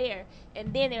people there.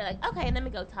 And then they're like, okay, let me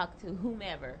go talk to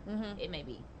whomever it may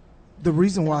be. The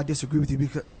reason why I disagree with you,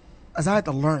 because as I had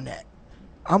to learn that,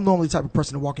 I'm normally the type of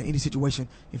person to walk in any situation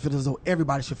and feel as though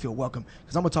everybody should feel welcome,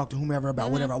 because I'm going to talk to whomever about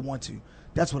whatever I want to.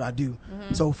 That's what I do.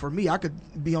 So for me, I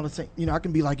could be on the same, I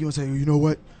can be like you and say, you know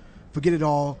what, forget it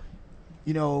all,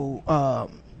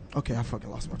 okay, I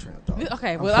fucking lost my train of thought.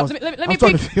 Okay, well, let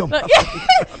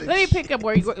me pick up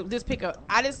where you just pick up.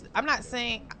 I'm not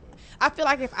saying, I feel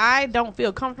like if I don't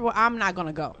feel comfortable, I'm not going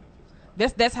to go.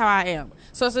 That's how I am.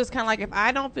 So it's just kind of like, if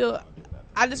I don't feel,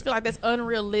 I just feel like that's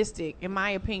unrealistic, in my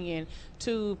opinion,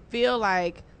 to feel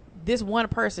like this one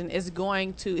person is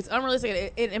going to, it's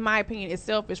unrealistic, in my opinion, it's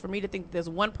selfish for me to think there's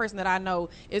one person that I know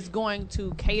is going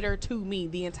to cater to me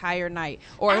the entire night.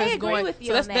 Or I is agree going, with you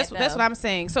so on that's that, what I'm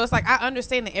saying. So it's like, I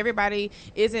understand that everybody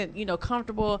isn't,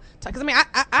 comfortable. Because,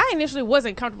 I initially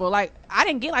wasn't comfortable. Like, I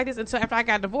didn't get like this until after I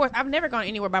got divorced. I've never gone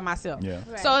anywhere by myself. Yeah.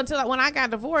 Right. So until when I got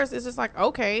divorced, it's just like,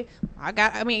 okay, I'm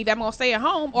going to stay at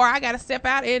home, or I got to step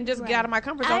out and just get out of my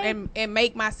comfort zone and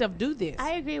make myself do this.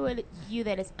 I agree with you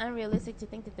that it's unrealistic to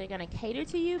think that they're going to cater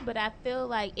to you, but I feel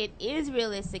like it is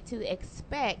realistic to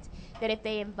expect that if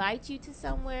they invite you to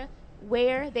somewhere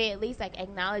where they at least like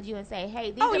acknowledge you and say,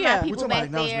 hey, these are my people back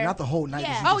there. Not the whole night.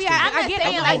 Yeah. I get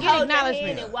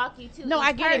acknowledgement and walk you to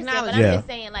I get acknowledgement. But I'm just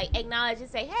saying, like, acknowledge and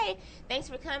say, hey, thanks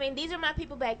for coming. These are my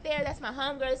people back there. That's my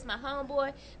homegirl. This is my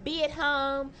homeboy. Be at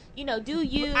home. Do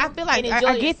you. I feel like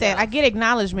I get that. I get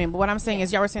acknowledgement. But what I'm saying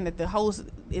is, y'all were saying that the host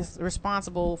is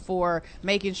responsible for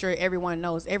making sure everyone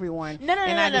knows everyone. No,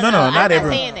 not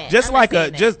everyone.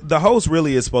 Just the host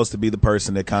really is supposed to be the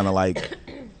person that kind of like,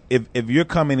 if you're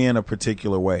coming in a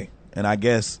particular way, and I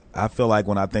guess I feel like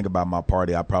when I think about my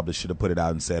party, I probably should have put it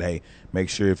out and said, hey, make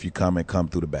sure if you come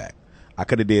through the back. I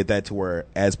could have did that to where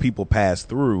as people pass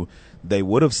through, they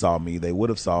would have saw me, they would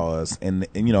have saw us, and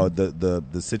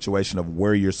the situation of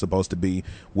where you're supposed to be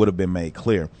would have been made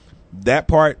clear. That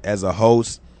part as a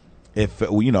host, I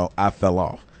fell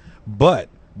off.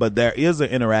 But there is an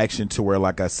interaction to where,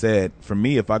 like I said, for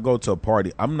me, if I go to a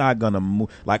party, I'm not going to move.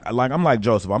 Like I'm like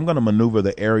Joseph. I'm going to maneuver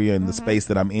the area and the space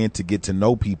that I'm in to get to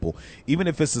know people. Even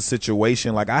if it's a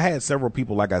situation, like I had several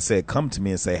people, like I said, come to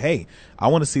me and say, hey, I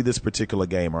want to see this particular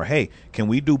game, or hey, can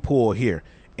we do pool here?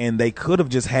 And they could have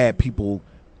just had people,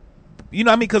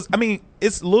 because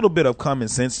it's a little bit of common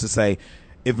sense to say,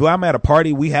 if I'm at a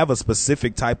party, we have a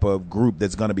specific type of group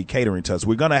that's going to be catering to us.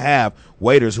 We're going to have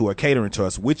waiters who are catering to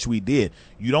us, which we did.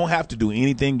 You don't have to do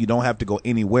anything. You don't have to go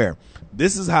anywhere.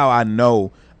 This is how I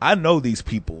know these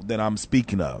people that I'm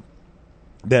speaking of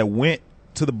that went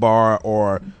to the bar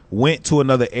or went to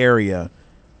another area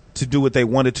to do what they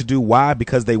wanted to do. Why?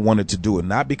 Because they wanted to do it,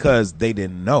 not because they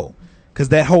didn't know. Because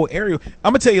that whole area,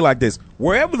 I'm going to tell you like this,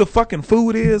 wherever the fucking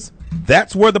food is,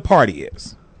 that's where the party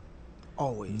is.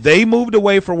 Always. They moved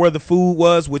away from where the food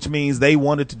was, which means they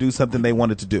wanted to do something they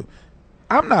wanted to do.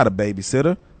 I'm not a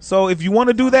babysitter. So if you want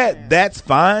to do that, that's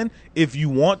fine. If you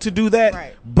want to do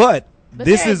that, but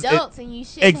this they're is adults and you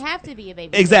shouldn't have to be a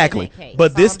babysitter. Exactly. In that case.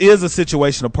 But this is a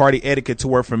situation of party etiquette to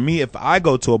where for me, if I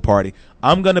go to a party,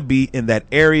 I'm going to be in that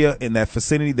area, in that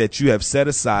vicinity that you have set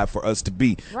aside for us to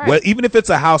be. Right. Well, even if it's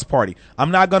a house party,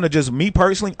 I'm not going to just, me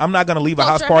personally, I'm not going to leave a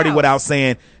house party without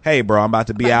saying, hey, bro, I'm about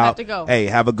to be out. Hey,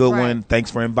 have a good one.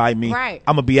 Thanks for inviting me. Right.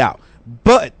 I'm going to be out.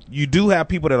 But you do have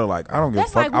people that are like, I don't give a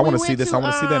fuck. Like I want to see this. I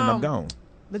want to see that, and I'm gone.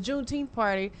 The Juneteenth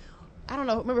party, I don't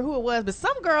remember who it was, but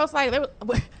some girls, like,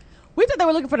 we thought they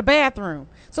were looking for the bathroom.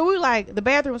 So we were like, the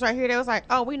bathroom was right here. They was like,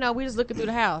 oh, we know. We just looking through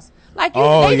the house. Like,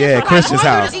 Christian's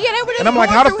house. And I'm like,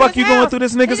 how the fuck you going through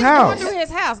this nigga's house? Going through his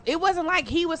house. It wasn't like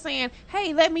he was saying,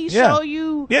 hey, let me show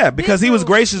you. Yeah, because he was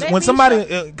gracious. When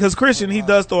somebody, because Christian, he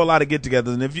does throw a lot of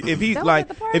get-togethers. And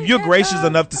if you're gracious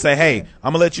enough to say, hey,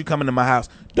 I'm going to let you come into my house,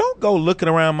 don't go looking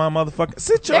around my motherfucker.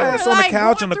 Sit your ass on the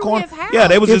couch in the corner. Yeah,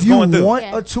 they was just going through. If you want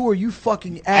a tour, you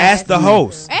fucking ask the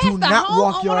host. Do not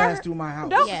walk your ass through my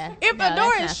house. If the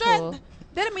door is shut,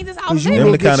 then it means it's all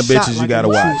them the kind of bitches you got to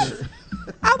watch.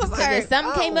 I was like, if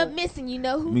something came up missing, you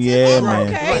know who. Yeah, took it. man.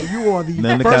 Okay. Right, you are the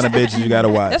Then the kind of bitches you gotta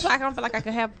watch. That's why I don't feel like I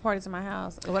could have parties in my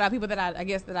house without people that I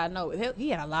guess that I know. He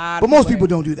had a lot. But of most there. people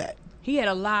don't do that. He had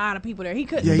a lot of people there. He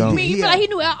couldn't. Yeah, he I did. mean, you feel like he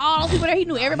knew all those people there. He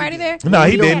knew everybody there. No,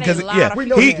 he had didn't a because lot of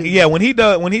people there.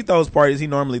 when he throws parties, he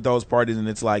normally throws parties and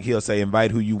it's like he'll say invite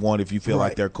who you want if you feel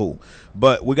like they're cool.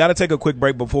 But we got to take a quick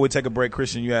break. Before we take a break,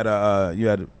 Christian, you had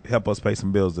to help us pay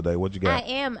some bills today. What you got?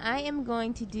 I am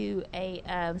going to do a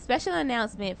special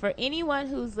announcement for anyone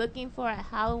who's looking for a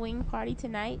Halloween party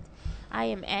tonight. I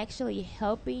am actually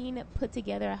helping put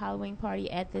together a Halloween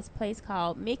party at this place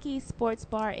called Mickey's Sports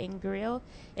Bar and Grill.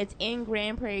 It's in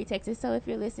Grand Prairie, Texas. So if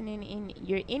you're listening and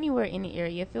you're anywhere in the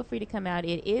area, feel free to come out.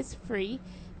 It is free.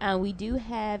 We do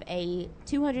have a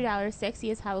 $200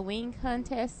 Sexiest Halloween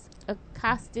contest, a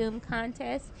costume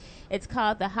contest. It's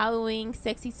called the Halloween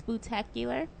Sexy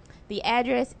Spooktacular. The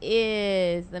address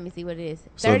is, let me see what it is.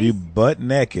 So if you butt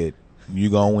naked, you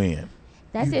gonna win.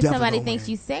 That's You if definitely somebody gonna thinks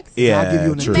win. you sexy. Yeah, I'll give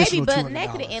you an true. Maybe additional butt $200.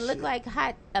 naked and look like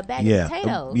a bag of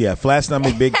potatoes. Yeah, flat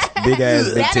stomach, big ass, big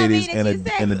That don't mean titties, that you and a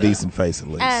sexy. decent face at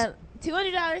least.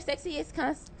 $200 Sexiest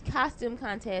costume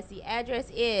contest. The address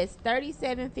is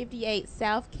 3758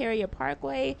 South Carrier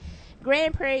Parkway,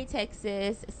 Grand Prairie,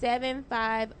 Texas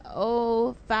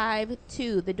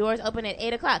 75052. The doors open at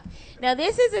 8 o'clock. Now,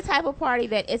 this is the type of party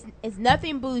that is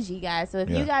nothing bougie, guys. So if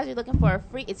you guys are looking for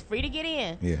it's free to get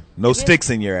in. Yeah, no sticks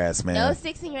in your ass, man. No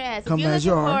sticks in your ass. Come if you're as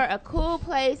looking you for are. a cool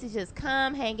place to just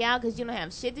come, hang out, because you don't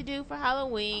have shit to do for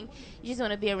Halloween. You just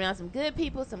want to be around some good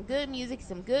people, some good music,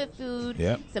 some good food,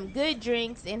 some good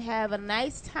drinks, and have a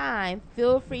nice time.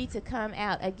 Feel free to come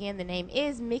out. Again, the name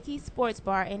is Mickey's Sports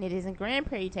Bar, and it is in Grand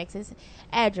Prairie, Texas.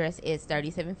 Address is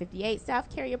 3758 South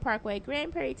Carrier Parkway,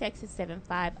 Grand Prairie, Texas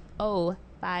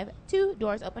 75052.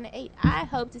 Doors open at 8. I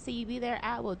hope to see you be there.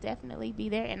 I will definitely be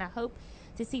there, and I hope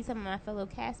to see some of my fellow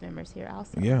cast members here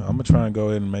also. Yeah, I'm gonna try and go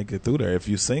ahead and make it through there. If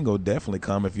you're single, definitely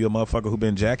come. If you're a motherfucker who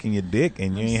been jacking your dick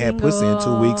and you ain't had pussy in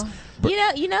 2 weeks,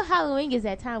 You know, Halloween is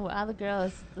that time where all the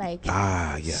girls like.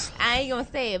 yeah. I ain't gonna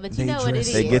say it, but you They know what it dress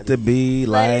is. They get to be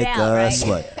like out, a right?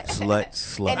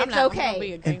 slut. And it's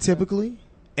okay. And typically,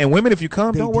 And women, if you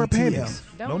come, They don't wear DTF. panties.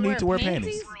 No need to wear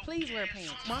panties. Please wear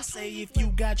pants. I say if you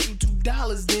got you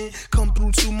 $2, then come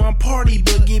through to my party,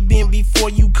 but get bent before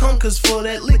you come, cause for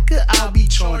that liquor I'll be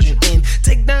charging. And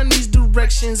take down these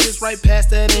directions, it's right past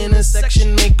that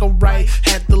intersection, make a right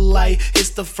at the light, it's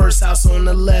the first house on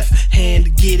the left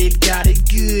hand, get it, got it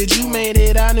good, you made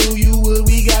it, I knew you would,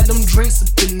 we got them drinks up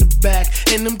in the back,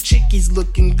 and them chickies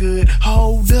looking good,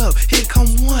 hold up, here come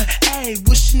one, hey,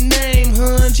 what's your name,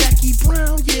 hun, Jackie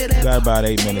Brown, yeah, that We got about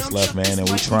 8 minutes left, man, and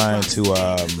we're trying to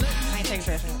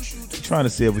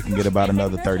see if we can get about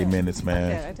another 30 minutes,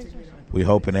 man. We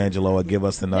hoping Angelo will give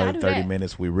us another 30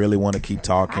 minutes. We really want to keep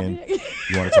talking.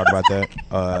 You want to talk about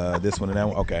that? This one and that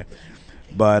one? Okay.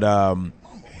 But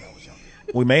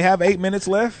we may have 8 minutes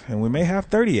left, and we may have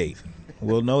 38.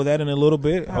 We'll know that in a little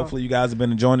bit. Hopefully you guys have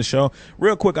been enjoying the show.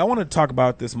 Real quick, I want to talk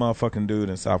about this motherfucking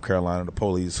dude in South Carolina, the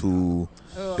police who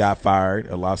got fired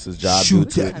or lost his job.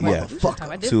 Shoot that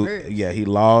motherfucker. He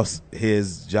lost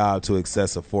his job to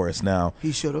excessive force. Now,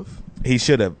 he should have. He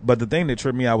should have. But the thing that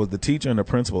tripped me out was the teacher and the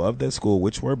principal of that school,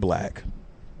 which were black.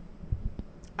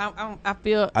 I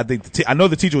feel. I think I know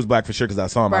the teacher was black for sure because I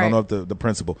saw him. Right. I don't know if the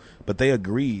principal, but they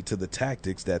agreed to the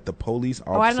tactics that the police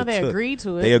officer I know they took. agreed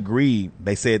to it. They agreed.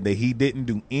 They said that he didn't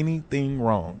do anything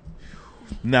wrong.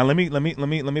 Now let me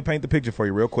paint the picture for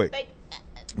you real quick.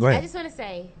 Go ahead. I just want to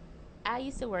say, I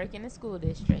used to work in a school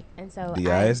district, and so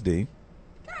The ISD.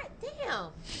 God damn.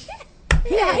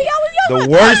 Yeah, he always The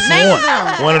worst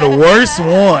one. One of the worst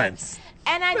ones.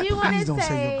 And I do want Please to don't say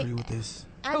say, you agree with this.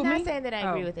 I'm not saying that I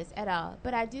agree with this at all,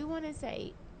 but I do want to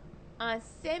say, on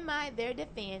their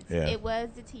defense, it was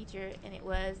the teacher and it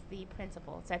was the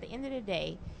principal. So at the end of the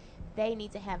day, they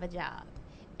need to have a job.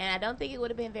 And I don't think it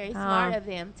would have been very smart of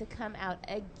them to come out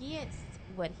against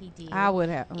what he did. I would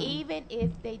have. Even if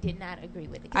they did not agree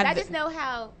with it. Because I just know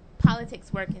how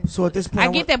politics work. So at this point,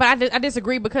 I get that, but I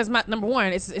disagree because number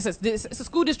one, it's a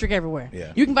school district everywhere.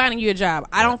 Yeah. You can find you a job.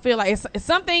 I don't feel like it's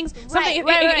some things. It Right.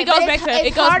 goes But back to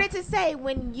it's harder to say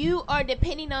when you are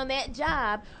depending on that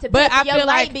job to pay But for I your feel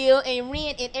light like- bill and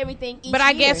rent and everything. Each But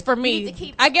I year. guess for You me, need to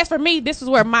keep- this is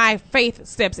where my faith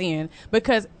steps in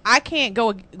because I can't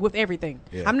go with everything.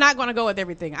 Yeah. I'm not going to go with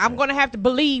everything. I'm going to have to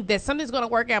believe that something's going to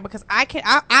work out because I can't.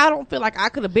 I don't feel like I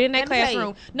could have been in that Let me tell you.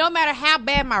 classroom, no matter how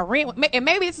bad my rent. And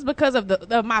maybe this is because of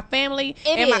my family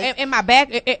It and my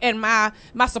back and my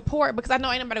support because I know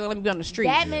ain't nobody going to let me be on the street.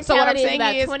 that So what I'm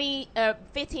mentality is saying about is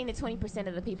 15 to 20%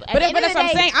 of the people. At But the end that's of the what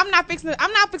I'm day, saying. I'm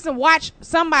not fixing to watch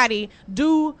somebody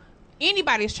do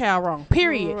anybody's child wrong.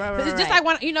 Period. Right. It's just like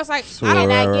when it's like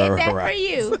and I get that for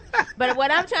you. But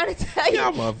what I'm trying to tell you,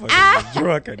 Y'all motherfuckers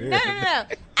drunk at no.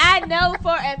 I know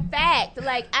for a fact.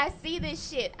 Like, I see this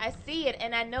shit. I see it,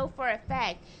 and I know for a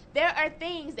fact. There are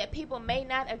things that people may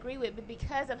not agree with, but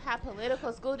because of how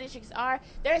political school districts are,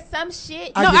 there's some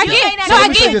shit. I get it. Let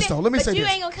me say this, though. Let me say this. But you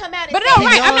this. ain't going to come out and But say no,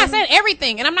 right. I'm not it. saying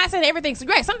everything, and I'm not saying everything's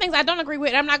great. Some things I don't agree with,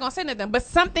 and I'm not going to say nothing. But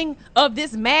something of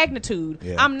this magnitude,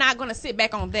 I'm not going to sit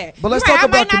back on that. But let's talk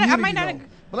about community.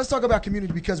 But let's talk about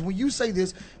community, because when you say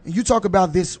this, and you talk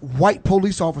about this white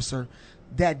police officer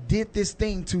that did this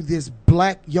thing to this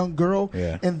black young girl,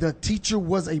 and the teacher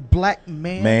was a black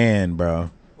man. Man,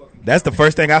 bro. That's the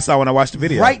first thing I saw when I watched the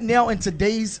video. Right now in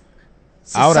today's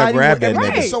I would have society, grabbed where that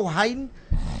everything nigga. is so heightened.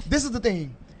 This is the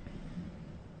thing.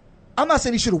 I'm not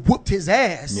saying he should have whooped his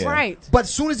ass. Yeah. Right. But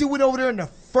as soon as he went over there and the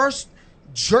first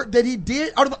jerk that he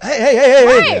did, I was like,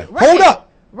 hey, hold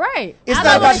up. Right. It's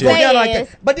not about to go down like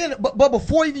that. But then, but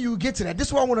before even you get to that, this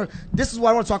is what I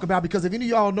want to talk about, because if any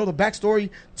of y'all know the backstory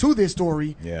to this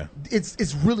story,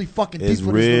 it's really fucking deep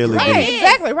for this little girl. Right,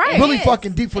 exactly right. Really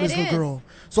fucking deep for this little girl.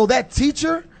 So that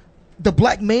teacher, the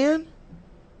black man,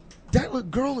 that little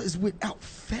girl is without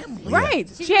family. Right.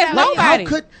 She has nobody.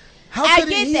 How could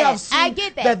he have seen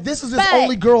that this is his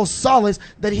only girl's solace,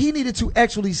 that he needed to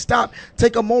actually stop,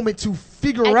 take a moment to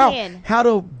figure out how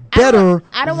to better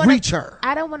reach her?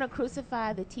 I don't want to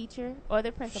crucify the teacher or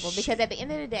the principal, because at the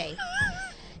end of the day,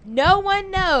 no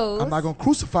one knows. I'm not going to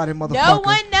crucify that motherfucker. No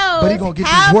one knows, but he gonna get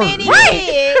how these words. many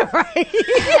kids.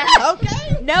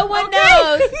 Okay. No one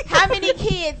knows how many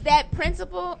kids that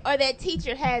principal or that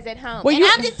teacher has at home. Well, and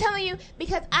I'm just telling you,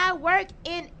 because I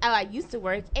used to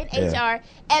work in HR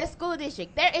at a school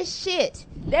district. There is shit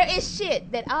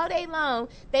that all day long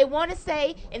they want to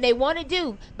say and they want to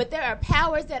do, but there are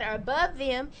powers that are above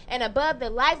them and above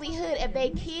the livelihood of their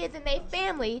kids and their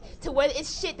family, to where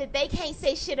it's shit that they can't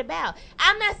say shit about.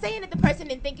 I'm not saying that the person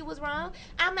didn't think it was wrong.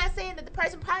 I'm not saying that the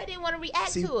person probably didn't want to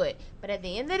react to it. But at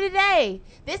the end of the day,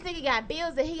 this nigga got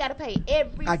bills that he got to pay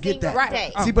every single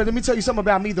day. See, but let me tell you something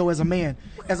about me, though, as a man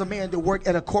that work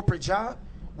at a corporate job.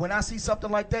 When I see something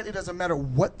like that, it doesn't matter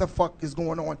what the fuck is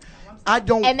going on. I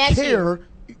don't care.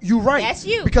 You're right. That's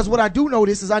you. Because what I do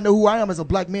notice is I know who I am as a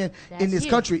black man in this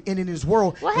country and in this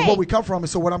world, and where we come from. And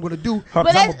so what I'm going to do is I'm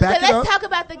going to back it up. Let's talk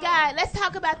about the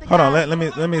guy. Hold on.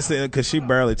 Let me say, because she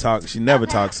barely talks. She never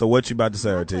talks. So what you about to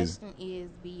say, Ortiz? Is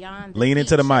beyond Lean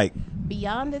into the mic.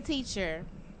 Beyond the teacher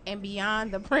and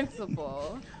beyond the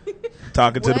principal.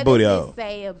 Talking to the booty hole. What does it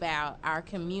say about our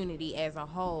community as a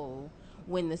whole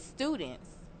when the students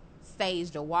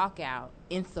staged a walkout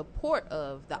in support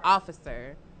of the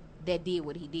officer that did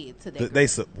what he did to them? They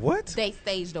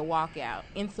staged a walkout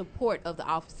in support of the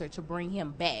officer to bring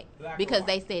him back, because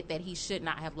they said that he should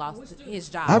not have lost his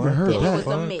job. I haven't heard that. It was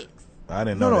a mix. I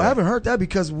didn't know that. I haven't heard that,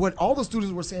 because what all the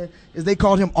students were saying is they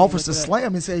called him Officer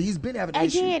Slam and said he's been having that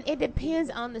issue. Again, it depends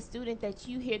on the student that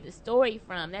you hear the story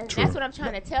from. That's what I'm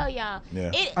trying to tell y'all.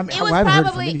 Yeah.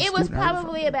 It was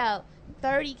probably about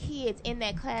 30 kids in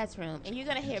that classroom, and you're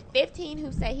going to hear 15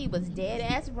 who say he was dead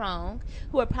ass wrong,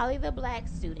 who are probably the black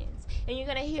students, and you're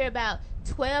going to hear about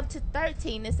 12 to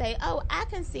 13 that say, oh, I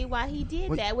can see why he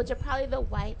did that, which are probably the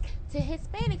white to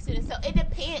Hispanic students. So it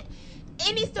depends.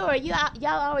 Any story y'all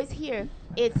always hear,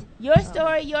 it's your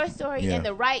story, and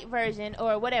the right version,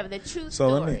 or whatever, the true story.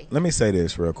 So let me say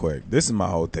this real quick. This is my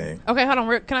whole thing. Okay, hold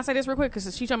on. Can I say this real quick?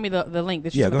 Because she showed me the link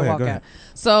that she took the go walkout. ahead.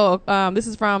 So this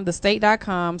is from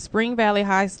thestate.com. Spring Valley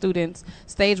High students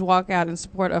stage walkout in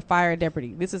support of fire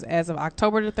deputy. This is as of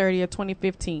October the 30th,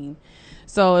 2015.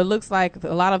 So it looks like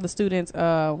a lot of the students,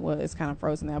 well, it's kind of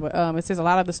frozen now, but it says a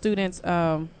lot of the students,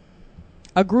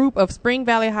 a group of Spring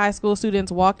Valley High School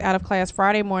students walked out of class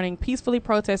Friday morning peacefully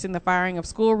protesting the firing of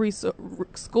school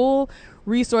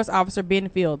resource officer Ben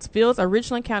Fields. Fields, a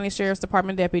Richland County Sheriff's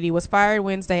Department deputy, was fired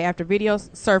Wednesday after video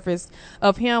surfaced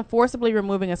of him forcibly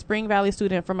removing a Spring Valley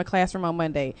student from a classroom on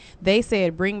Monday. They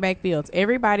said, "Bring back Fields."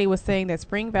 Everybody was saying that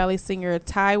Spring Valley senior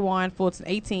Taiwan Fulton,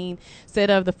 18, said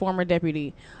of the former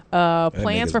deputy.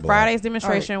 Plans for Friday's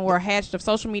demonstration were hatched of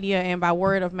social media and by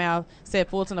word of mouth, said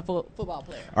Fulton, a football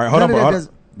player. All right, hold on.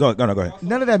 Go ahead.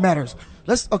 None of that matters.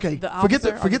 Forget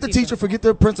the teacher, forget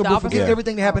the principal, forget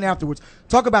everything that happened afterwards.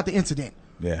 Talk about the incident.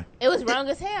 Yeah. It was wrong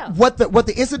as hell. What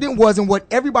the incident was and what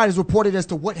everybody's reported as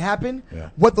to what happened,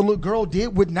 what the little girl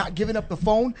did with not giving up the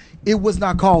phone, it was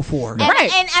not called for. And I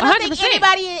don't think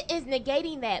anybody is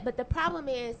negating that, but the problem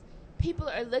is people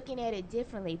are looking at it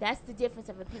differently. That's the difference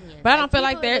of opinion. But I don't feel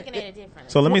like they're looking at it differently.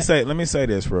 So let me say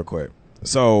this real quick.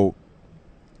 So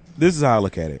this is how I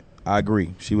look at it. I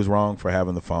agree. She was wrong for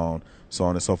having the phone, so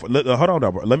on and so forth. Hold on,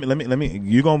 bro. Let me.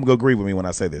 You're gonna agree with me when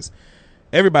I say this.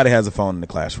 Everybody has a phone in the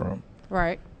classroom.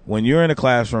 Right. When you're in a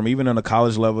classroom, even on a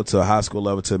college level to a high school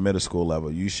level to a middle school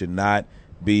level, you should not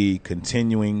be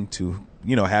continuing to,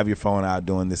 have your phone out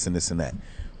doing this and this and that.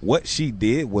 What she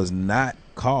did was not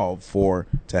called for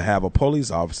to have a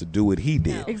police officer do what he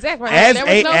did. Exactly.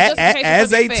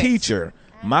 As a teacher,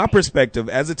 my perspective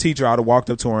as a teacher, I would have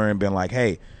walked up to her and been like,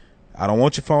 "Hey, I don't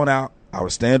want your phone out." I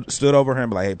would stood over her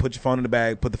and be like, "Hey, put your phone in the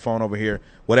bag, put the phone over here,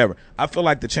 whatever." I feel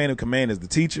like the chain of command is the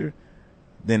teacher,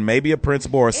 then maybe a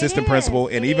principal or assistant principal,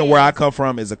 and even where I come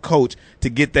from is a coach to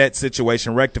get that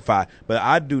situation rectified. But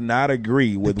I do not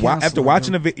agree with after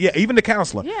watching the video. Yeah, even the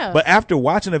counselor. Yeah. But after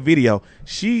watching the video,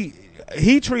 he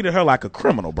treated her like a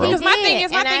criminal, bro. Because my thing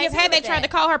is, had they tried to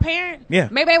call her parent,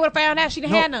 maybe they would have found out she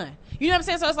didn't have none. You know what I'm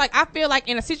saying? So it's like I feel like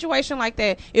in a situation like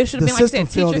that, it should have been like the system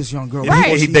failed this young girl.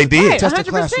 Right? They did.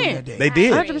 100%. They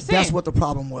did. 100%. That's what the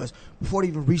problem was before they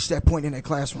even reached that point in that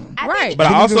classroom. Right. But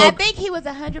I think he was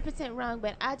 100% wrong.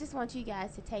 But I just want you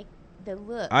guys to take the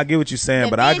look. I get what you're saying,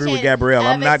 but I agree with Gabrielle.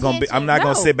 I'm not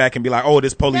gonna sit back and be like, "Oh,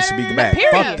 this police should be back."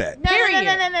 Fuck that. No.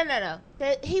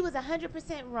 He was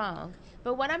 100% wrong.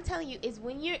 But what I'm telling you is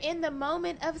when you're in the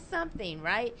moment of something,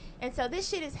 right? And so this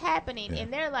shit is happening,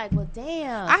 and they're like, well,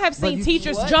 damn. I have seen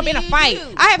teachers jump in a fight.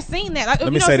 I have seen that.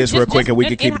 Let me say this real quick, and we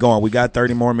can keep going. We got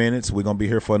 30 more minutes. We're going to be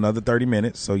here for another 30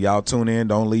 minutes. So y'all tune in.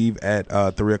 Don't leave at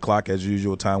 3 o'clock as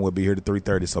usual time. We'll be here to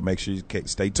 3:30. So make sure you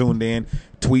stay tuned in.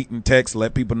 Tweet and text.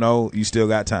 Let people know you still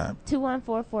got time.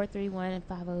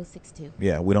 214-431-5062.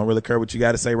 Yeah, we don't really care what you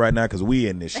got to say right now because we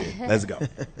in this shit. Let's go.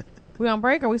 We on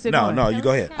break or we still going? No, you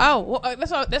go ahead. Oh, well,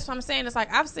 that's what I'm saying. It's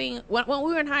like I've seen when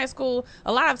we were in high school,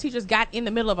 a lot of teachers got in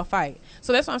the middle of a fight.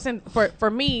 So that's what I'm saying.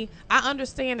 For me, I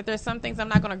understand that there's some things I'm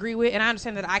not going to agree with, and I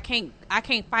understand that I can't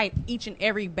fight each and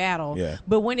every battle. Yeah.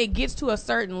 But when it gets to a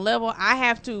certain level, I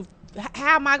have to.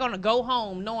 How am I going to go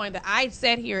home knowing that I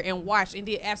sat here and watched and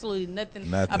did absolutely nothing.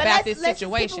 About this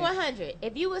situation? Let's keep it 100.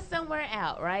 If you was somewhere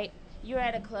out, right? You're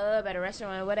at a club, at a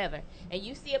restaurant, or whatever, and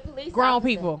you see a police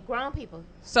officer. Grown people.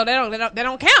 So they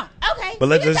don't count. Okay. But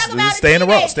let's just stay in the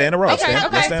row. Stay in the row.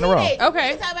 Okay. Stay in the row. Okay.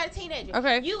 Let's talk about a teenager.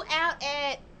 Okay. You out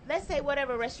at, let's say,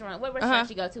 whatever restaurant. What restaurant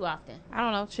you go to often? I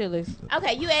don't know. Chili's.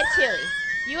 Okay, you at Chili's.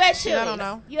 You at Chili's. I don't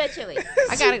know. You at Chili's.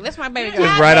 I got it. That's my baby girl.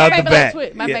 Just right out the back.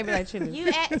 My baby like Chili's. You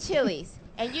at Chili's.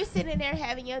 And you're sitting there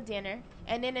having your dinner,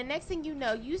 and then the next thing you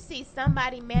know, you see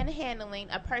somebody manhandling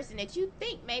a person that you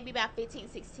think maybe about 15,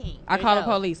 16. I call the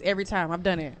police every time. I've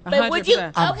done it. 100%. But would you?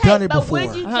 I've done it before.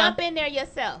 Would you jump in there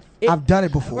yourself? I've done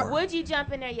it before. Would you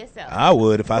jump in there yourself? I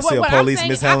would if I see a police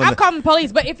mishandling. I'm calling the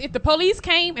police, but if the police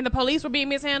came and the police were being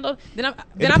mishandled, then I'm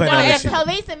going to ask.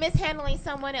 Police are mishandling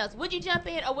someone else. Would you jump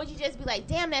in, or would you just be like,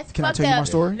 "Damn, that's Can fucked I tell you up. my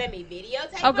story? Let me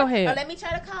videotape. Oh, go ahead. Or let me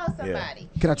try to call somebody."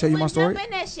 Can I tell you my story? Jump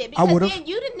in that shit I because would've. then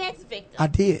you the next victim. I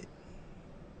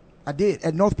did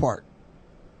at North Park.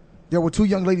 There were two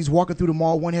young ladies walking through the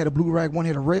mall. One had a blue rag, one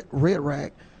had a red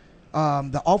rag.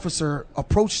 The officer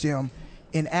approached them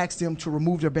and asked them to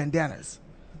remove their bandanas.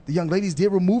 The young ladies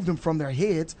did remove them from their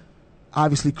heads.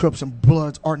 Obviously, Crips and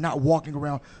Bloods are not walking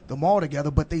around the mall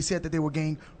together, but they said that they were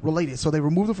gang related. So they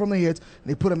removed them from their heads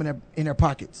and they put them in their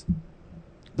pockets.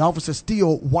 The officer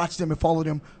still watched them and followed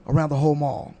them around the whole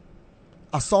mall.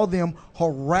 I saw them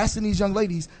harassing these young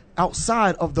ladies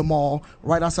outside of the mall,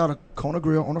 right outside of Kona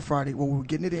Grill on a Friday when we were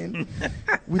getting it in.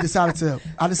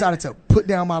 I decided to put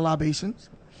down my libations,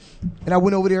 and I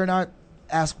went over there and I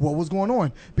asked what was going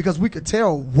on because we could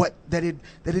tell that it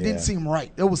didn't seem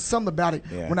right. There was something about it.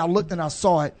 Yeah. When I looked and I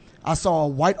saw it, I saw a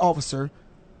white officer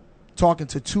talking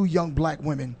to two young black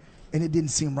women, and it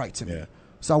didn't seem right to me. Yeah.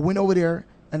 So I went over there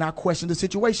and I questioned the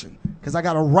situation because I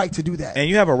got a right to do that. And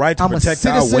you have a right to protect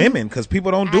our women because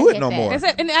people don't do it no more.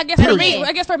 And I guess for me,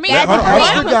 that's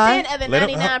 1% of the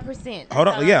 99%. Hold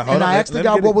on, yeah. I asked the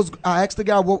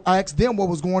guy I asked them what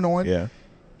was going on. Yeah.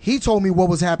 He told me what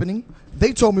was happening.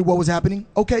 They told me what was happening.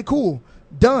 Okay, cool,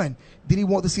 done. Did he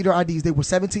want to see their IDs? They were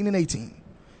 17 and 18.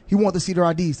 He wanted to see their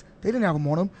IDs. They didn't have them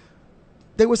on them.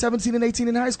 They were 17 and 18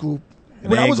 in high school.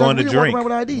 When I was young, we didn't walk around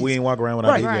with IDs. We didn't walk around with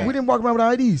IDs. Right. Yeah. We didn't walk around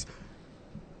with IDs.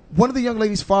 One of the young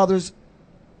ladies' fathers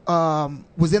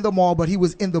was in the mall, but he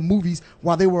was in the movies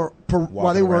while they were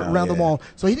around the mall.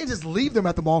 So he didn't just leave them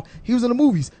at the mall. He was in the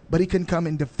movies, but he couldn't come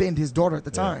and defend his daughter at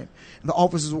the time. And the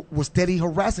officers were steady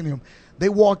harassing him. They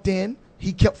walked in.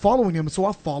 He kept following him, so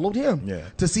I followed him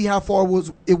to see how far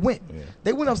it went. Yeah.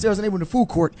 They went upstairs and they went to food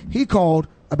court. He called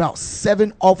about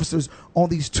 7 officers on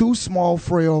these 2 small,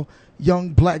 frail,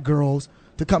 young black girls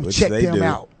to come check them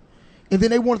out. And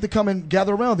then they wanted to come and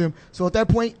gather around them. So at that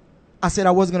point, I said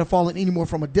I wasn't going to fall in anymore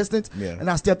from a distance. Yeah. And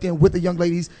I stepped in with the young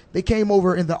ladies. They came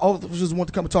over, and the officers wanted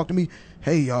to come and talk to me.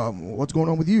 Hey, what's going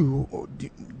on with you?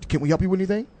 Can we help you with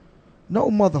anything? No,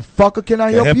 motherfucker. Can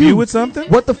I help you with something?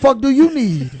 What the fuck do you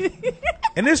need?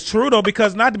 And it's true though,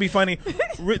 because not to be funny,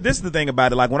 this is the thing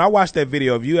about it. Like when I watched that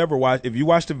video, if you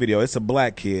watch the video, it's a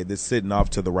black kid that's sitting off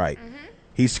to the right. Mm-hmm.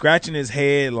 He's scratching his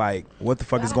head like, what the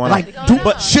fuck is going on?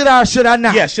 But should I or should I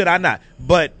not? Yeah, should I not?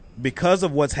 But because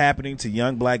of what's happening to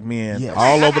young black men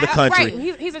all over the country,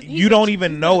 you don't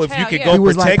even know if you could go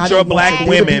protect your black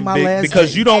women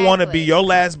because you don't want to be your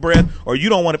last breath, or you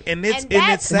don't want to. And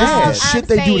it's sad. Shit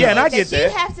they do. Yeah, and I get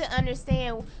that. You have to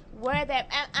understand where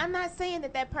that. I'm not saying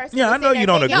that person. Yeah, I know you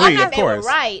don't agree, of course.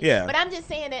 Right. Yeah. But I'm just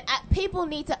saying that people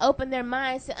need to open their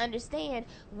minds to understand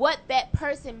what that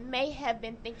person may have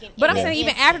been thinking. But I'm saying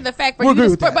even after the fact,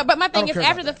 but my thing is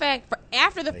after the fact.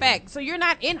 After the fact, so you're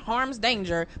not in harm's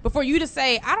danger before you to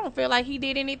say, I don't feel like he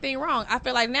did anything wrong. I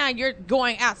feel like now you're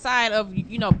going outside of,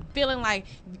 feeling like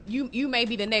you may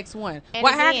be the next one. And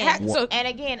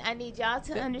again, I need y'all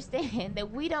to understand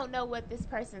that we don't know what this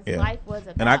person's life was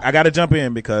about. And I got to jump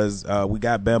in because we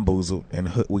got bamboozled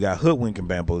and we got hoodwinked and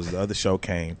bamboozled. The other show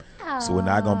came. So we're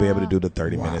not going to be able to do the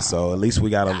 30 minutes. So at least we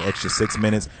got an extra 6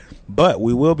 minutes. But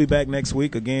we will be back next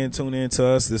week. Again, tune in to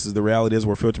us. This is The Reality Is,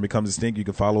 where filtering becomes distinct. You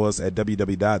can follow us at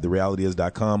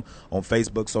www.therealityis.com on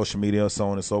Facebook, social media, so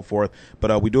on and so forth.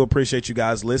 But we do appreciate you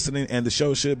guys listening. And the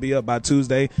show should be up by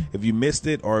Tuesday. If you missed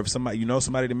it, or if somebody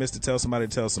that missed it, tell somebody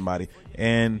to tell somebody.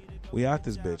 And we out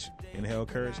this bitch. Inhale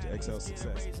courage to exhale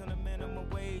success.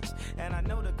 And I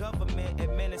know the government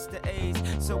administer AIDS,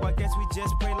 so I guess we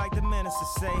just pray like the minister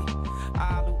say.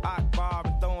 Allahu Akbar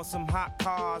and throwing some hot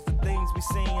cars. The things we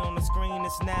seen on the screen,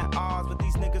 it's not ours. But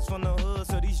these niggas from the hood,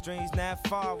 so these dreams not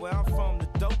far. Where I'm from, the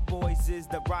dope boys is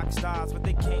the rock stars, but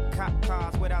they can't cop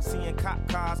cars without seeing cop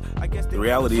cars. I guess The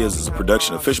Reality Is a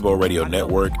production of Fishbowl Radio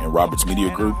Network and Roberts Media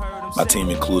Group. My team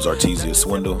includes Artesia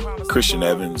Swindle, Christian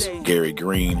Evans, Gary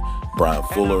Green, Brian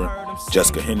Fuller,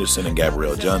 Jessica Henderson, and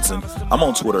Gabrielle Johnson. I'm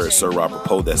on Twitter at Sir Robert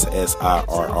Poe. That's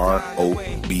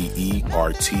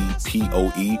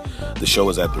SIRROBERTPOE. The show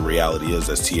is at The Reality Is.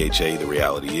 That's THA, The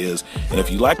Reality Is. And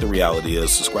if you like The Reality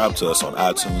Is, subscribe to us on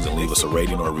iTunes and leave us a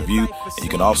rating or a review. And you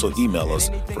can also email us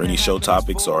for any show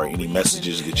topics or any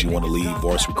messages that you want to leave,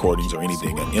 voice recordings or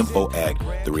anything at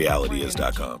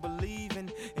info@therealityis.com.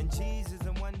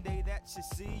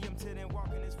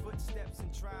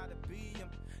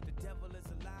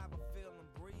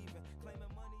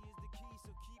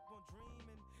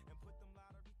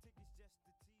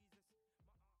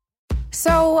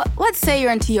 So, let's say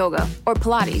you're into yoga or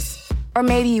Pilates, or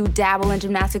maybe you dabble in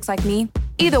gymnastics like me.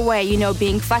 Either way,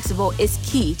 being flexible is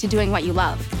key to doing what you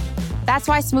love. That's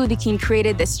why Smoothie King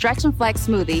created the Stretch and Flex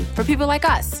smoothie for people like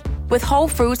us, with whole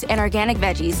fruits and organic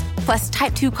veggies, plus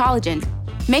type 2 collagen.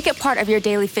 Make it part of your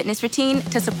daily fitness routine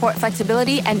to support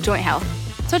flexibility and joint health.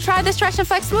 So try the Stretch and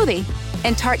Flex smoothie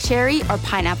in tart cherry or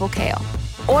pineapple kale.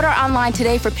 Order online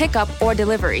today for pickup or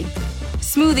delivery.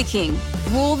 Smoothie King,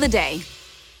 rule the day.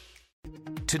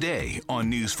 Today on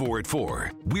News 4 at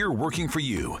 4, we're working for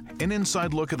you. An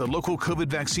inside look at the local COVID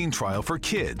vaccine trial for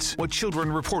kids, what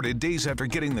children reported days after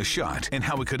getting the shot, and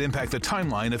how it could impact the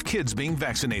timeline of kids being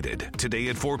vaccinated. Today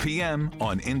at 4 p.m.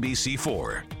 on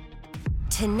NBC4.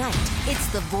 Tonight, it's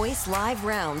the Voice Live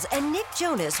rounds, and Nick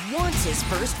Jonas wants his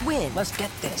first win. Let's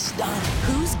get this done.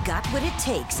 Who's got what it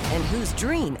takes, and whose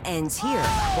dream ends here?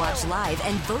 Watch live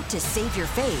and vote to save your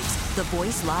faves. The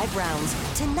Voice Live rounds,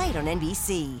 tonight on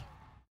NBC.